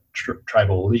member of that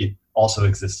tribal elite, also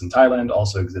exists in Thailand,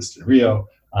 also exists in Rio.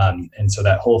 And so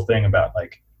that whole thing about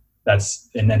like,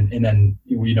 and then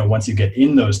once you get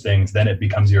in those things, then it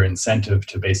becomes your incentive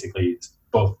to basically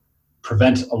both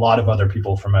prevent a lot of other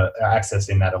people from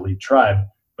accessing that elite tribe,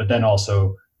 but then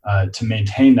also to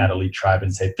maintain that elite tribe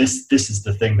and say, this is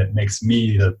the thing that makes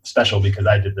me special because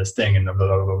I did this thing, and blah,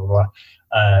 blah, blah, blah, blah.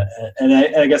 And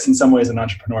I guess in some ways an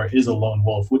entrepreneur is a lone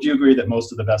wolf. Would you agree that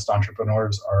most of the best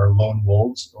entrepreneurs are lone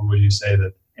wolves, or would you say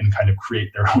that and kind of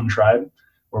create their own tribe,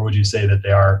 or would you say that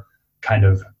they are kind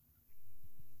of?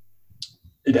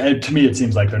 To me, it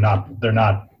seems like they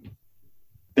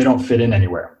don't fit in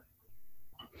anywhere,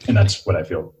 and that's what I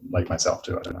feel like myself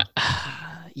too. I don't know.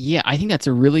 Yeah, I think that's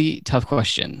a really tough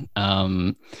question.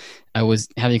 I was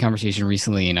having a conversation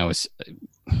recently, and I was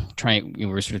we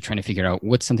were sort of trying to figure out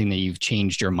what's something that you've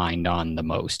changed your mind on the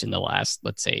most in the last,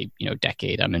 let's say,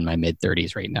 decade. I'm in my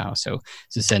mid-30s right now. So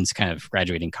since kind of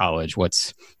graduating college,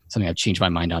 what's something I've changed my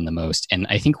mind on the most? And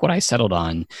I think what I settled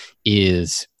on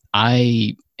is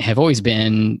I have always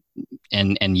been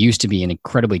and used to be an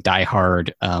incredibly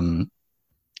diehard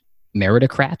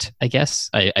meritocrat, I guess.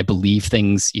 I believe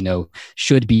things,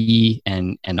 should be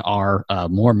and are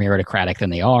more meritocratic than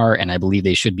they are, and I believe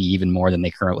they should be even more than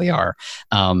they currently are.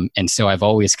 And so I've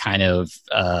always kind of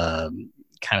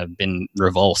been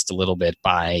revulsed a little bit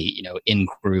by in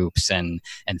groups and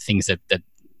things that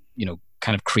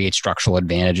kind of create structural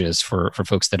advantages for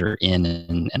folks that are in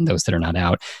and those that are not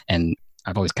out. And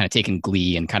I've always kind of taken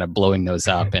glee in kind of blowing those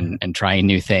up and trying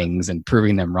new things and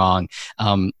proving them wrong.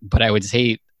 But I would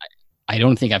say, I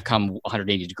don't think I've come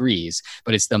 180 degrees,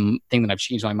 but it's the thing that I've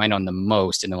changed my mind on the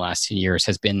most in the last 10 years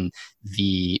has been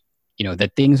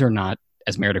that things are not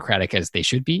as meritocratic as they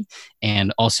should be.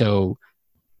 And also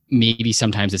maybe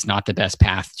sometimes it's not the best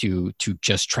path to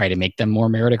just try to make them more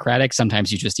meritocratic. Sometimes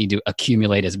you just need to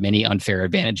accumulate as many unfair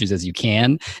advantages as you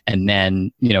can and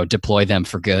then, deploy them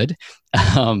for good.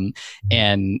 And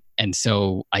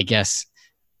so I guess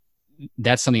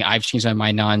that's something I've changed my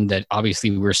mind on, that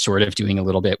obviously we're sort of doing a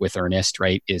little bit with Earnest,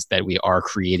 right? Is that we are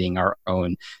creating our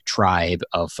own tribe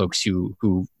of folks who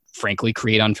frankly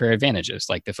create unfair advantages.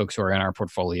 Like the folks who are in our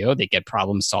portfolio, they get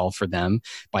problems solved for them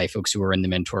by folks who are in the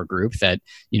mentor group that,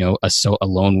 a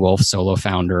lone wolf solo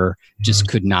founder just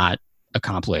could not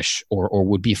accomplish or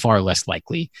would be far less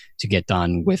likely to get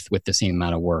done with the same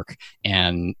amount of work.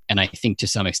 And I think to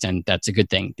some extent that's a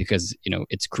good thing because,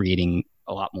 it's creating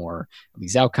a lot more of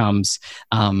these outcomes.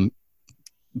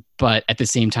 But at the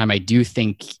same time, I do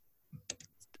think,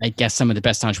 I guess some of the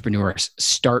best entrepreneurs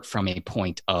start from a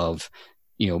point of,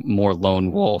 more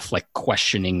lone wolf, like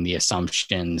questioning the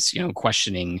assumptions,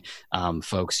 questioning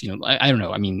folks, I don't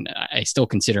know. I mean, I still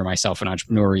consider myself an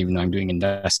entrepreneur, even though I'm doing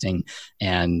investing.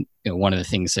 And one of the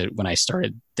things that when I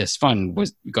started this fund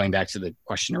was going back to the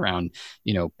question around,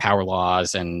 power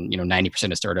laws and,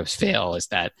 90% of startups fail, is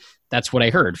that's what I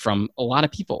heard from a lot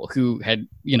of people who had,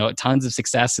 tons of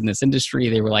success in this industry.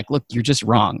 They were like, look, you're just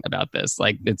wrong about this.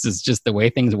 Like, this is just the way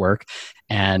things work.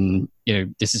 And,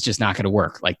 this is just not going to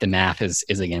work. Like, the math is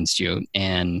against you.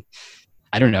 And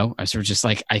I don't know. I'm sort of just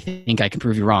like, I think I can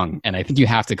prove you wrong. And I think you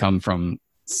have to come from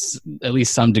at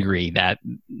least some degree that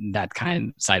kind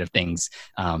of side of things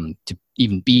to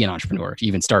even be an entrepreneur, to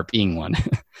even start being one.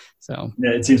 So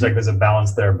yeah, it seems like there's a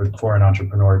balance there for an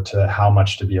entrepreneur to how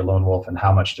much to be a lone wolf and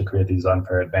how much to create these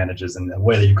unfair advantages. And the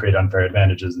way that you create unfair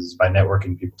advantages is by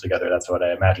networking people together. That's what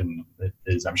I imagine it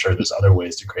is. I'm sure there's other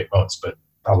ways to create moats, but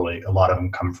probably a lot of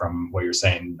them come from what you're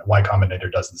saying. Y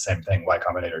Combinator does the same thing. Y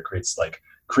Combinator creates like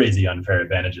crazy unfair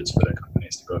advantages for the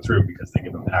companies to go through because they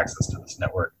give them access to this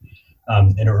network.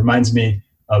 And it reminds me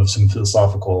of some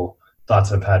philosophical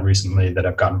thoughts I've had recently that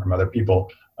I've gotten from other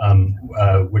people,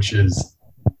 which is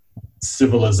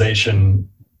civilization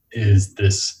is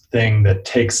this thing that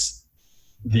takes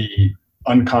the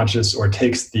unconscious or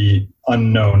takes the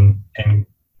unknown and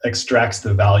extracts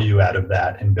the value out of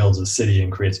that and builds a city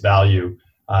and creates value.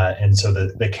 And so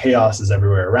the chaos is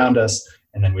everywhere around us.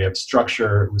 And then we have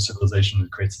structure with civilization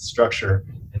that creates the structure.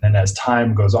 And then as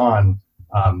time goes on,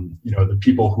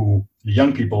 the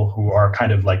young people who are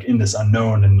kind of like in this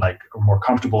unknown and like are more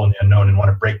comfortable in the unknown and want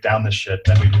to break down this shit,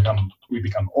 then we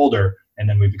become older and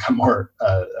then we become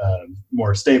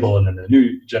more stable. And then the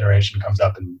new generation comes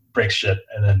up and breaks shit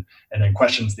and then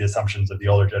questions the assumptions of the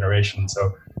older generation.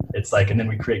 So it's like, and then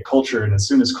we create culture. And as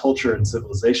soon as culture and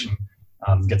civilization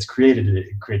gets created, it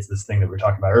creates this thing that we were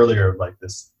talking about earlier of like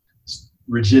this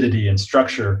rigidity and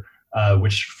structure,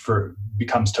 which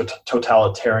becomes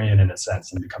totalitarian in a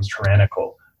sense and becomes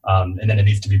tyrannical. And then it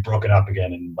needs to be broken up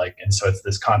again. And so it's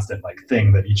this constant like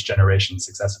thing that each generation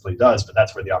successively does, but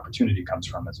that's where the opportunity comes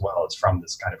from as well. It's from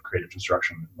this kind of creative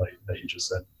destruction that you just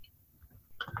said.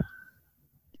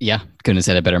 Yeah. Couldn't have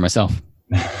said it better myself.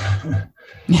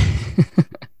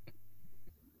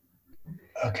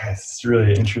 Okay. It's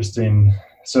really interesting.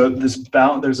 So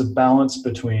there's a balance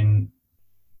between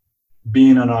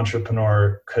being an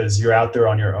entrepreneur because you're out there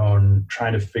on your own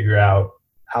trying to figure out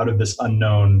of this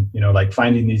unknown, like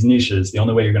finding these niches. The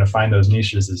only way you're going to find those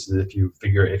niches is if you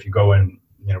go and,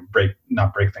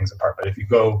 not break things apart, but if you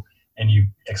go and you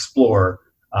explore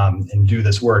and do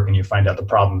this work and you find out the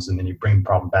problems and then you bring the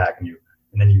problem back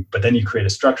but then you create a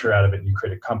structure out of it and you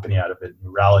create a company out of it and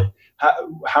you rally.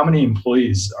 How many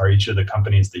employees are each of the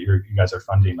companies that you guys are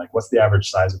funding? Like what's the average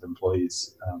size of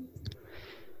employees?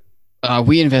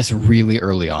 We invest really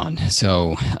early on.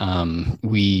 So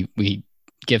we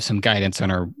give some guidance on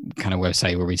our kind of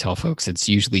website where we tell folks it's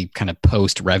usually kind of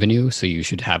post revenue. So you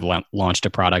should have launched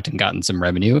a product and gotten some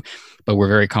revenue, but we're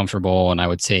very comfortable. And I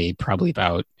would say probably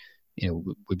about,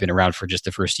 we've been around for just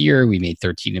the first year. We made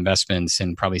 13 investments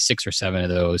and probably 6 or 7 of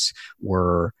those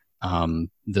were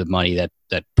the money that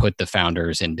put the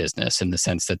founders in business in the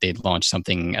sense that they'd launched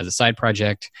something as a side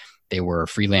project. They were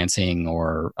freelancing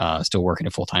or still working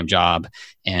a full-time job.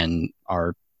 And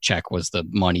our check was the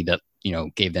money that,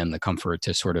 gave them the comfort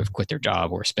to sort of quit their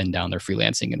job or spend down their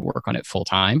freelancing and work on it full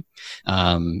time.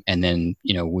 And then,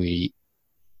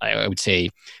 I would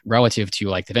say relative to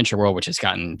like the venture world, which has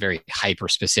gotten very hyper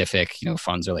specific,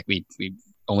 funds are like, we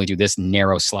only do this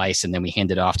narrow slice and then we hand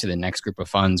it off to the next group of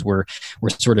funds. We're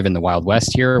sort of in the Wild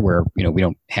West here where, we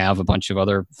don't have a bunch of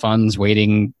other funds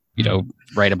waiting,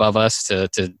 right above us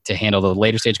to handle the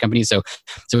later stage companies. So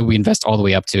we invest all the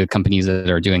way up to companies that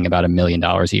are doing about $1 million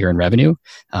a year in revenue.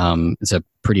 It's a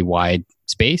pretty wide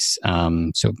space.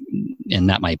 And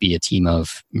that might be a team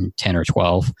of 10 or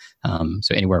 12.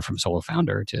 So anywhere from solo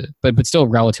founder but still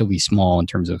relatively small in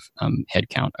terms of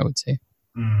headcount, I would say.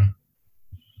 Mm.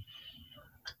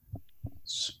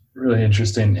 It's really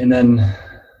interesting. And then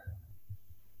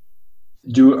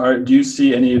do you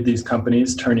see any of these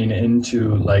companies turning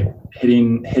into like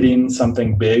hitting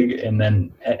something big and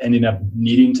then ending up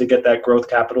needing to get that growth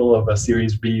capital of a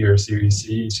Series B or Series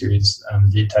C, Series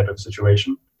D type of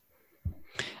situation?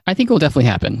 I think it will definitely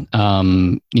happen.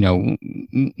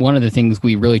 One of the things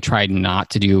we really tried not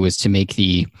to do was to make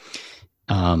the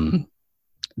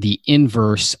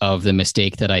inverse of the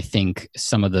mistake that I think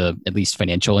some of the at least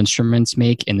financial instruments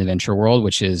make in the venture world,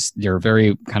 which is they're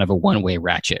very kind of a one-way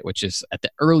ratchet, which is at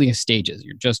the earliest stages,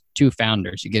 you're just 2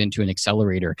 founders, you get into an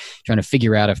accelerator trying to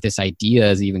figure out if this idea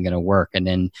is even going to work. And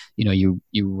then, you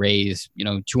raise,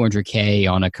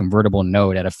 $200K on a convertible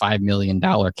note at a $5 million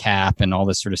cap and all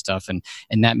this sort of stuff. And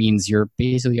that means you're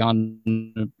basically on,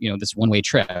 this one-way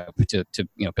trip to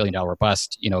 $1 billion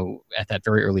bust, at that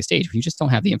very early stage. You just don't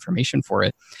have the information for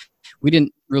it. we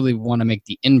didn't really want to make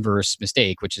the inverse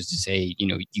mistake, which is to say,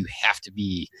 you have to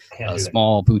be a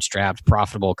small, bootstrapped,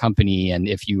 profitable company. And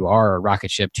if you are a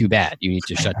rocket ship, too bad. You need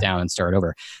to shut down and start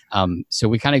over. So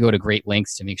we kind of go to great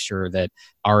lengths to make sure that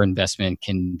our investment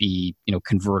can be,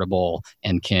 convertible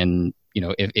and can,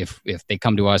 if they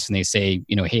come to us and they say,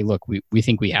 hey, look, we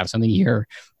think we have something here.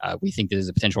 We think this is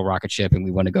a potential rocket ship and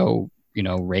we want to go,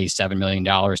 raise $7 million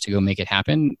to go make it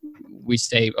happen. We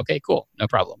say, okay, cool, no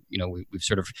problem. We've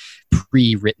sort of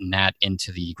pre-written that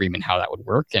into the agreement, how that would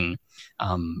work. And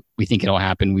we think it'll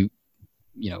happen.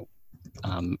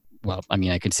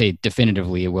 I could say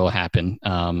definitively it will happen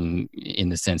in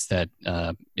the sense that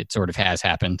it sort of has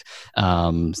happened.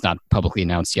 It's not publicly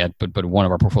announced yet, but one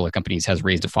of our portfolio companies has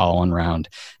raised a follow-on round.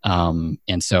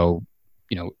 And so,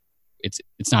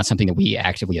 it's not something that we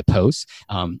actively oppose.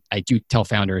 I do tell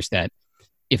founders that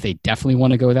if they definitely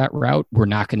want to go that route, we're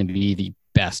not going to be the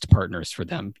best partners for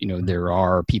them. There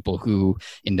are people who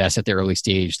invest at the early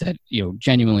stage that,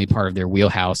 genuinely part of their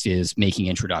wheelhouse is making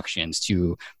introductions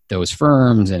to those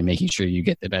firms and making sure you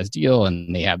get the best deal,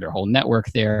 and they have their whole network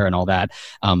there and all that.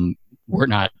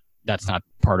 That's not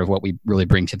part of what we really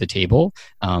bring to the table.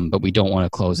 But we don't want to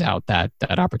close out that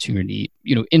opportunity,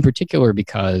 in particular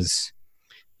because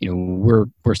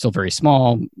we're still very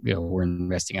small. We're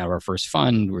investing out of our first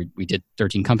fund. We did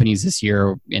 13 companies this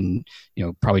year, and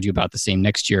probably do about the same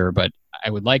next year. But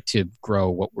I would like to grow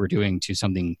what we're doing to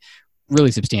something really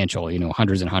substantial.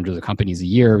 Hundreds and hundreds of companies a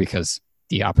year, because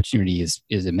the opportunity is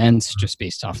immense, just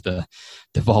based off the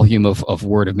volume of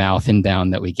word of mouth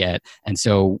inbound that we get. And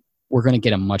so we're going to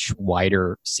get a much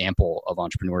wider sample of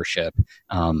entrepreneurship,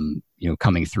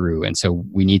 coming through. And so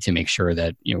we need to make sure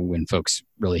that, when folks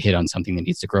really hit on something that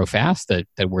needs to grow fast, that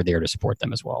we're there to support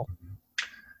them as well.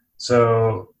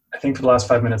 So I think for the last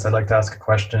 5 minutes, I'd like to ask a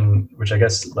question, which I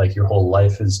guess like your whole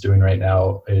life is doing right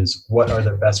now, is what are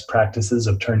the best practices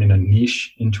of turning a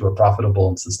niche into a profitable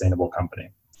and sustainable company?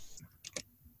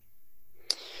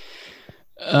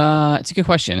 It's a good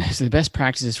question. So the best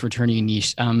practices for turning a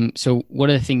niche. So one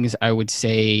of the things I would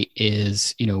say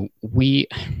is, we're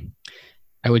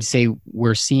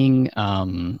seeing,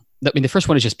 the first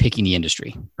one is just picking the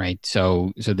industry, right?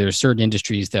 So there's certain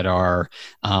industries that are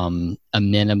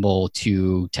amenable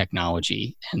to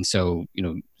technology. And so,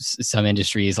 some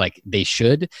industries, like, they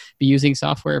should be using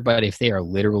software, but if they are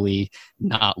literally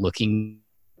not looking,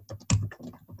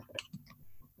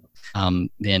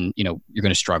 then you're going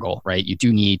to struggle, right? You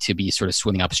do need to be sort of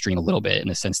swimming upstream a little bit, in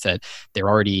the sense that they're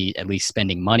already at least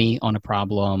spending money on a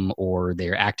problem, or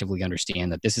they're actively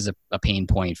understand that this is a pain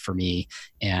point for me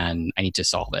and I need to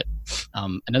solve it.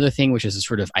 Another thing, which is a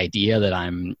sort of idea that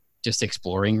I'm just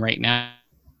exploring right now,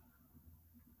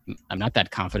 I'm not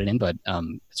that confident in, but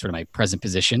sort of my present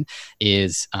position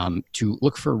is to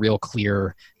look for real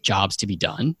clear jobs to be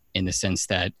done, in the sense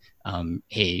that,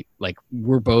 hey, like,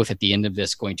 we're both at the end of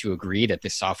this going to agree that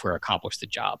this software accomplished the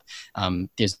job.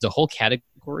 There's the whole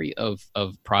category of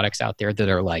products out there that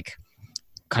are like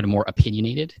kind of more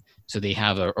opinionated. So they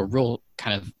have a real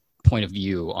kind of point of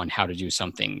view on how to do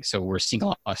something. So we're seeing a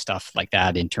lot of stuff like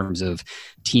that in terms of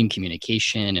team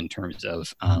communication, in terms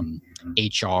of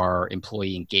HR,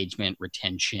 employee engagement,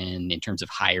 retention, in terms of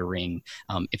hiring.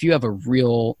 If you have a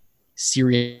real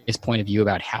serious point of view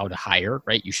about how to hire,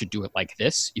 right, you should do it like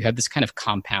this. You have this kind of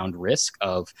compound risk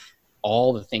of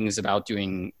all the things about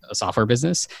doing a software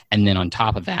business. And then on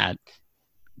top of that,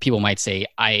 people might say,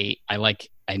 I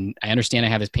understand I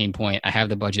have this pain point. I have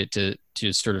the budget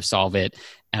to sort of solve it.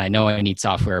 And I know I need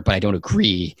software, but I don't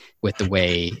agree with the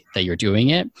way that you're doing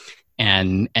it.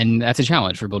 And that's a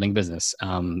challenge for building business.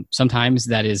 Sometimes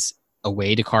that is a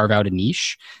way to carve out a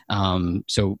niche.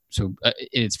 So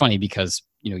it's funny because,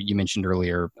 you mentioned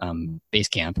earlier,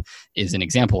 Basecamp is an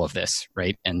example of this,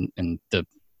 right? And the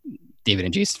David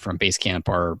and Jason from Basecamp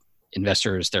are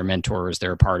investors, they're mentors,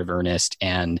 they're a part of Earnest,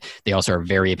 and they also are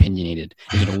very opinionated.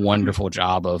 They did a wonderful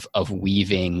job of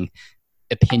weaving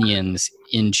opinions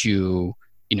into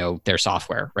their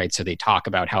software, right? So they talk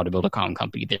about how to build a common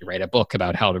company. They write a book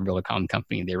about how to build a common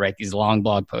company. They write these long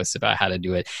blog posts about how to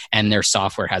do it, and their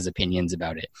software has opinions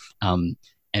about it.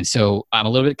 And so I'm a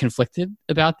little bit conflicted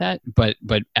about that, but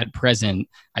at present,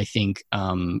 I think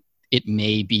it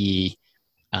may be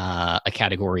a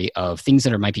category of things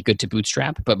that might be good to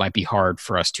bootstrap, but might be hard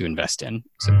for us to invest in.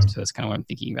 So that's kind of what I'm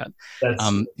thinking about.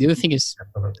 The other thing is,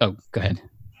 go ahead.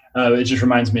 It just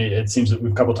reminds me, it seems that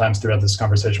we've a couple times throughout this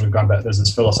conversation, we've gone back, there's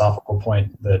this philosophical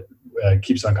point that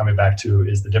keeps on coming back to,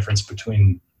 is the difference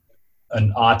between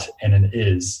an ought and an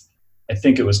is. I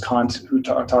think it was Kant who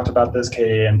talked about this,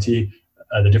 K-A-M-T,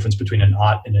 the difference between an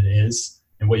ought and an is.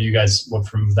 And what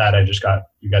from that, I just got,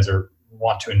 you guys are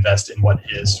want to invest in what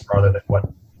is rather than what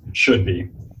should be.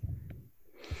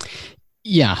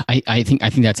 Yeah, I think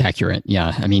that's accurate.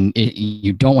 Yeah, I mean,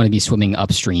 you don't want to be swimming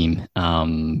upstream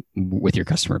with your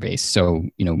customer base. So,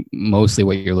 mostly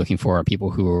what you're looking for are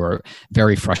people who are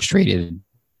very frustrated,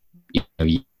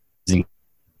 using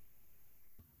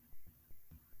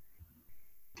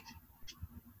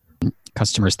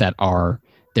customers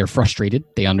they're frustrated.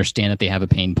 They understand that they have a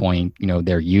pain point.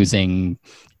 They're using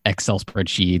Excel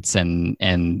spreadsheets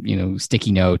and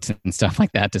sticky notes and stuff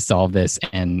like that to solve this,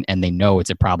 and they know it's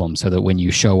a problem, so that when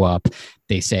you show up,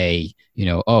 they say,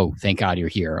 oh, thank God you're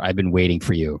here. I've been waiting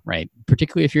for you, right?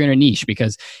 Particularly if you're in a niche,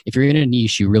 because if you're in a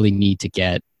niche, you really need to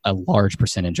get a large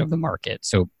percentage of the market.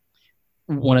 So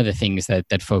one of the things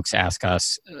that folks ask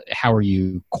us, how are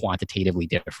you quantitatively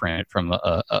different from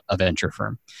a venture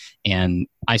firm? And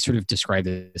I sort of describe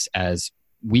this as,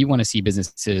 we want to see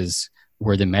businesses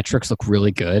where the metrics look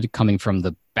really good coming from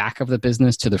the back of the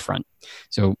business to the front.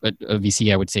 So a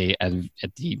VC, I would say, at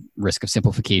the risk of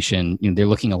simplification, they're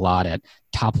looking a lot at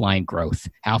top line growth.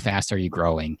 How fast are you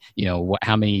growing?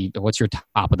 What's your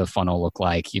top of the funnel look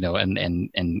like?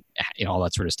 And all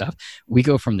that sort of stuff. We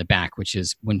go from the back, which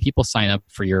is when people sign up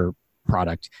for your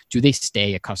product, do they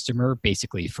stay a customer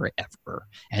basically forever?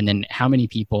 And then how many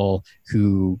people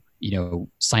who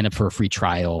sign up for a free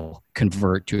trial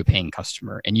convert to a paying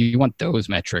customer? And you want those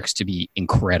metrics to be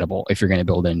incredible if you're going to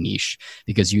build a niche,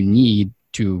 because you need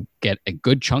to get a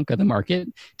good chunk of the market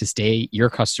to stay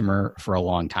your customer for a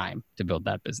long time to build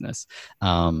that business.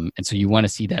 And so you want to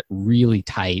see that really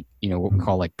tight, what we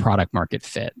call like product market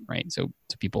fit, right? So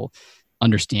people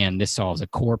understand this solves a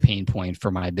core pain point for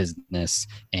my business,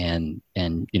 and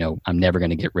I'm never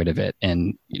going to get rid of it.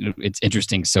 And it's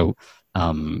interesting. So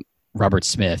Robert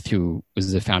Smith, who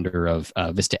was the founder of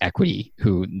Vista Equity,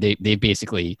 who they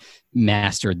basically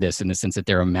mastered this in the sense that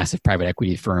they're a massive private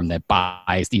equity firm that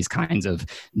buys these kinds of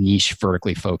niche,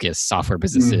 vertically focused software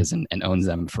businesses and owns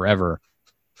them forever.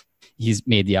 He's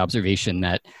made the observation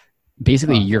that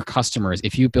basically your customers,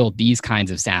 if you build these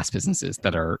kinds of SaaS businesses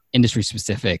that are industry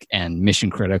specific and mission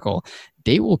critical,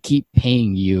 they will keep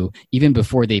paying you even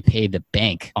before they pay the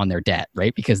bank on their debt,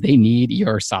 right? Because they need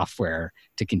your software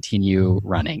to continue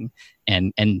running.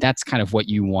 And that's kind of what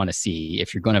you want to see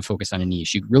if you're going to focus on a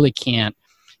niche. You really can't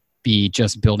be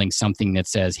just building something that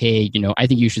says, hey, I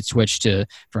think you should switch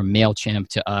from MailChimp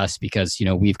to us because,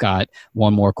 we've got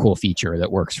one more cool feature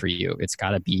that works for you. It's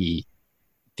got to be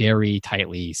very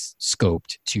tightly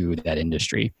scoped to that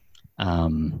industry.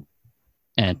 And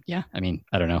yeah, I mean,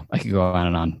 I don't know. I could go on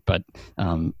and on, but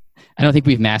I don't think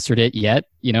we've mastered it yet,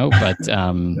 but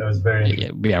that was very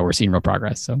yeah, we're seeing real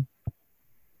progress. So.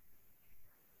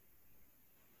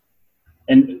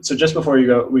 And so just before we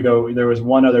go, there was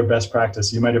one other best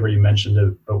practice. You might have already mentioned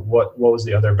it, but what was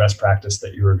the other best practice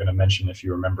that you were going to mention, if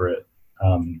you remember it,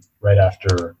 right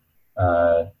after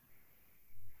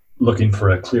looking for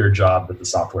a clear job that the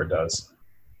software does?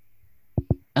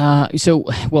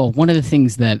 Well, one of the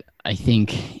things that I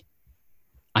think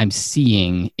I'm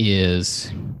seeing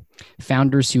is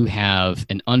founders who have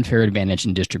an unfair advantage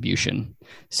in distribution.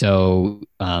 So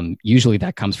usually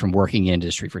that comes from working in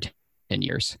industry for 10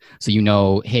 years.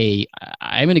 So hey,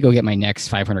 I'm going to go get my next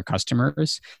 500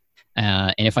 customers.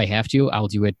 And if I have to, I'll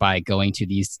do it by going to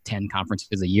these 10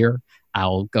 conferences a year.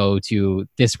 I'll go to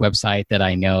this website that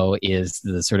I know is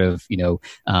the sort of,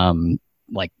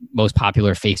 like most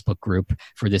popular Facebook group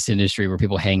for this industry where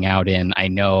people hang out in. I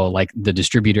know like the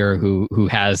distributor who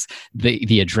has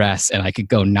the address, and I could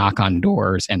go knock on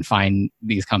doors and find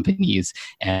these companies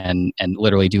and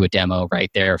literally do a demo right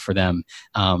there for them.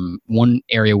 One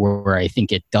area where I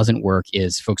think it doesn't work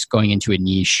is folks going into a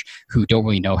niche who don't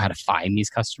really know how to find these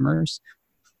customers.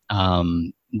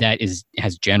 That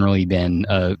has generally been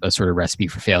a sort of recipe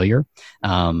for failure.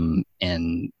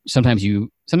 And sometimes you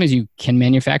can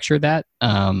manufacture that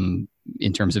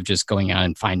in terms of just going out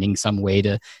and finding some way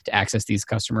to access these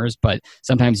customers, but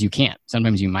sometimes you can't.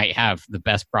 Sometimes you might have the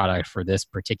best product for this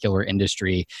particular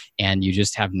industry, and you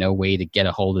just have no way to get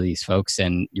a hold of these folks,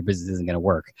 and your business isn't going to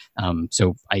work.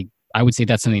 So I would say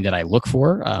that's something that I look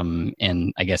for,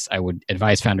 and I guess I would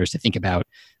advise founders to think about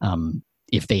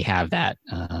if they have that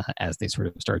as they sort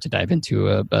of start to dive into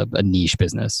a niche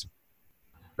business.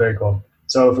 Very cool.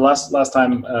 So for last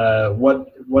time,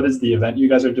 what is the event you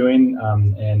guys are doing,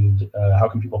 and how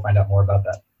can people find out more about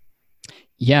that?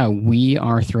 Yeah, we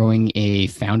are throwing a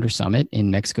founder summit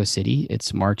in Mexico City.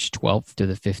 It's March 12th to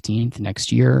the 15th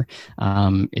next year.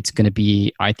 It's going to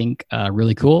be, I think,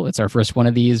 really cool. It's our first one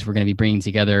of these. We're going to be bringing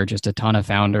together just a ton of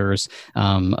founders,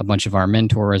 a bunch of our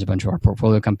mentors, a bunch of our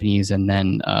portfolio companies, and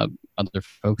then other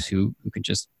folks who can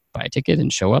just buy a ticket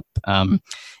and show up.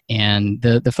 And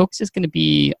the focus is going to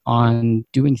be on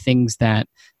doing things that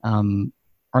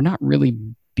are not really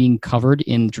being covered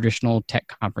in traditional tech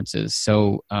conferences.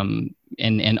 So,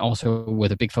 and also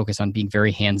with a big focus on being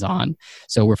very hands-on.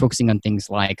 So we're focusing on things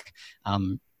like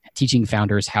teaching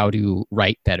founders how to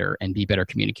write better and be better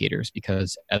communicators,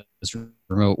 because as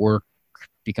remote work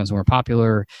becomes more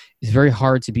popular, it's very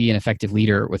hard to be an effective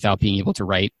leader without being able to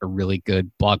write a really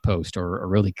good blog post or a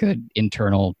really good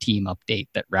internal team update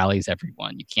that rallies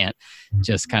everyone. You can't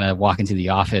just kind of walk into the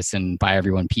office and buy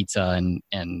everyone pizza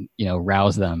and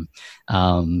rouse them.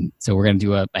 So we're going to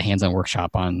do a hands-on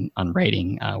workshop on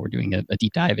writing. We're doing a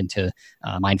deep dive into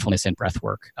mindfulness and breath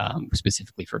work,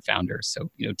 specifically for founders. So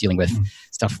dealing with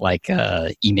stuff like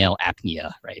email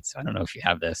apnea, right? So I don't know if you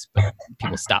have this, but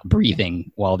people stop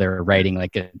breathing while they're writing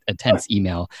like a tense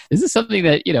email. This is something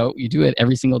that you do it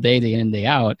every single day in and day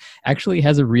out, actually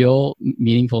has a real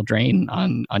meaningful drain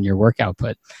on your work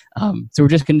output. So we're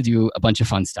just going to do a bunch of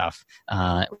fun stuff.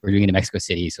 We're doing it in Mexico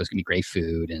City, so it's going to be great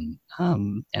food and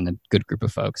a good group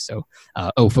of folks. So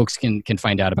folks can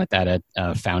find out about that at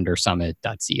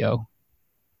foundersummit.co.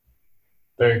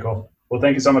 Very cool. Well,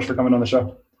 thank you so much for coming on the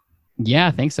show.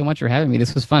 Yeah, thanks so much for having me.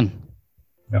 This was fun.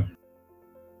 Yeah.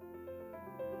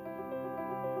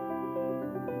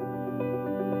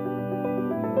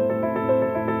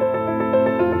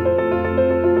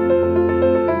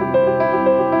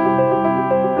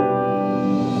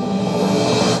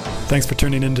 Thanks for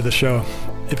tuning into the show.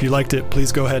 If you liked it,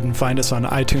 please go ahead and find us on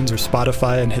iTunes or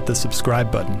Spotify and hit the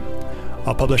subscribe button.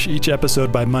 I'll publish each episode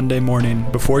by Monday morning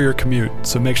before your commute,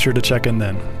 so make sure to check in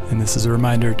then. And this is a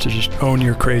reminder to just own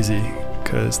your crazy,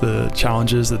 because the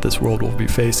challenges that this world will be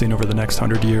facing over the next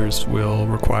 100 years will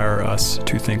require us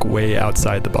to think way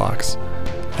outside the box.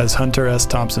 As Hunter S.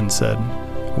 Thompson said,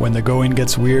 when the going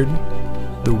gets weird,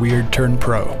 the weird turn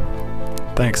pro.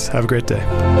 Thanks. Have a great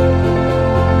day.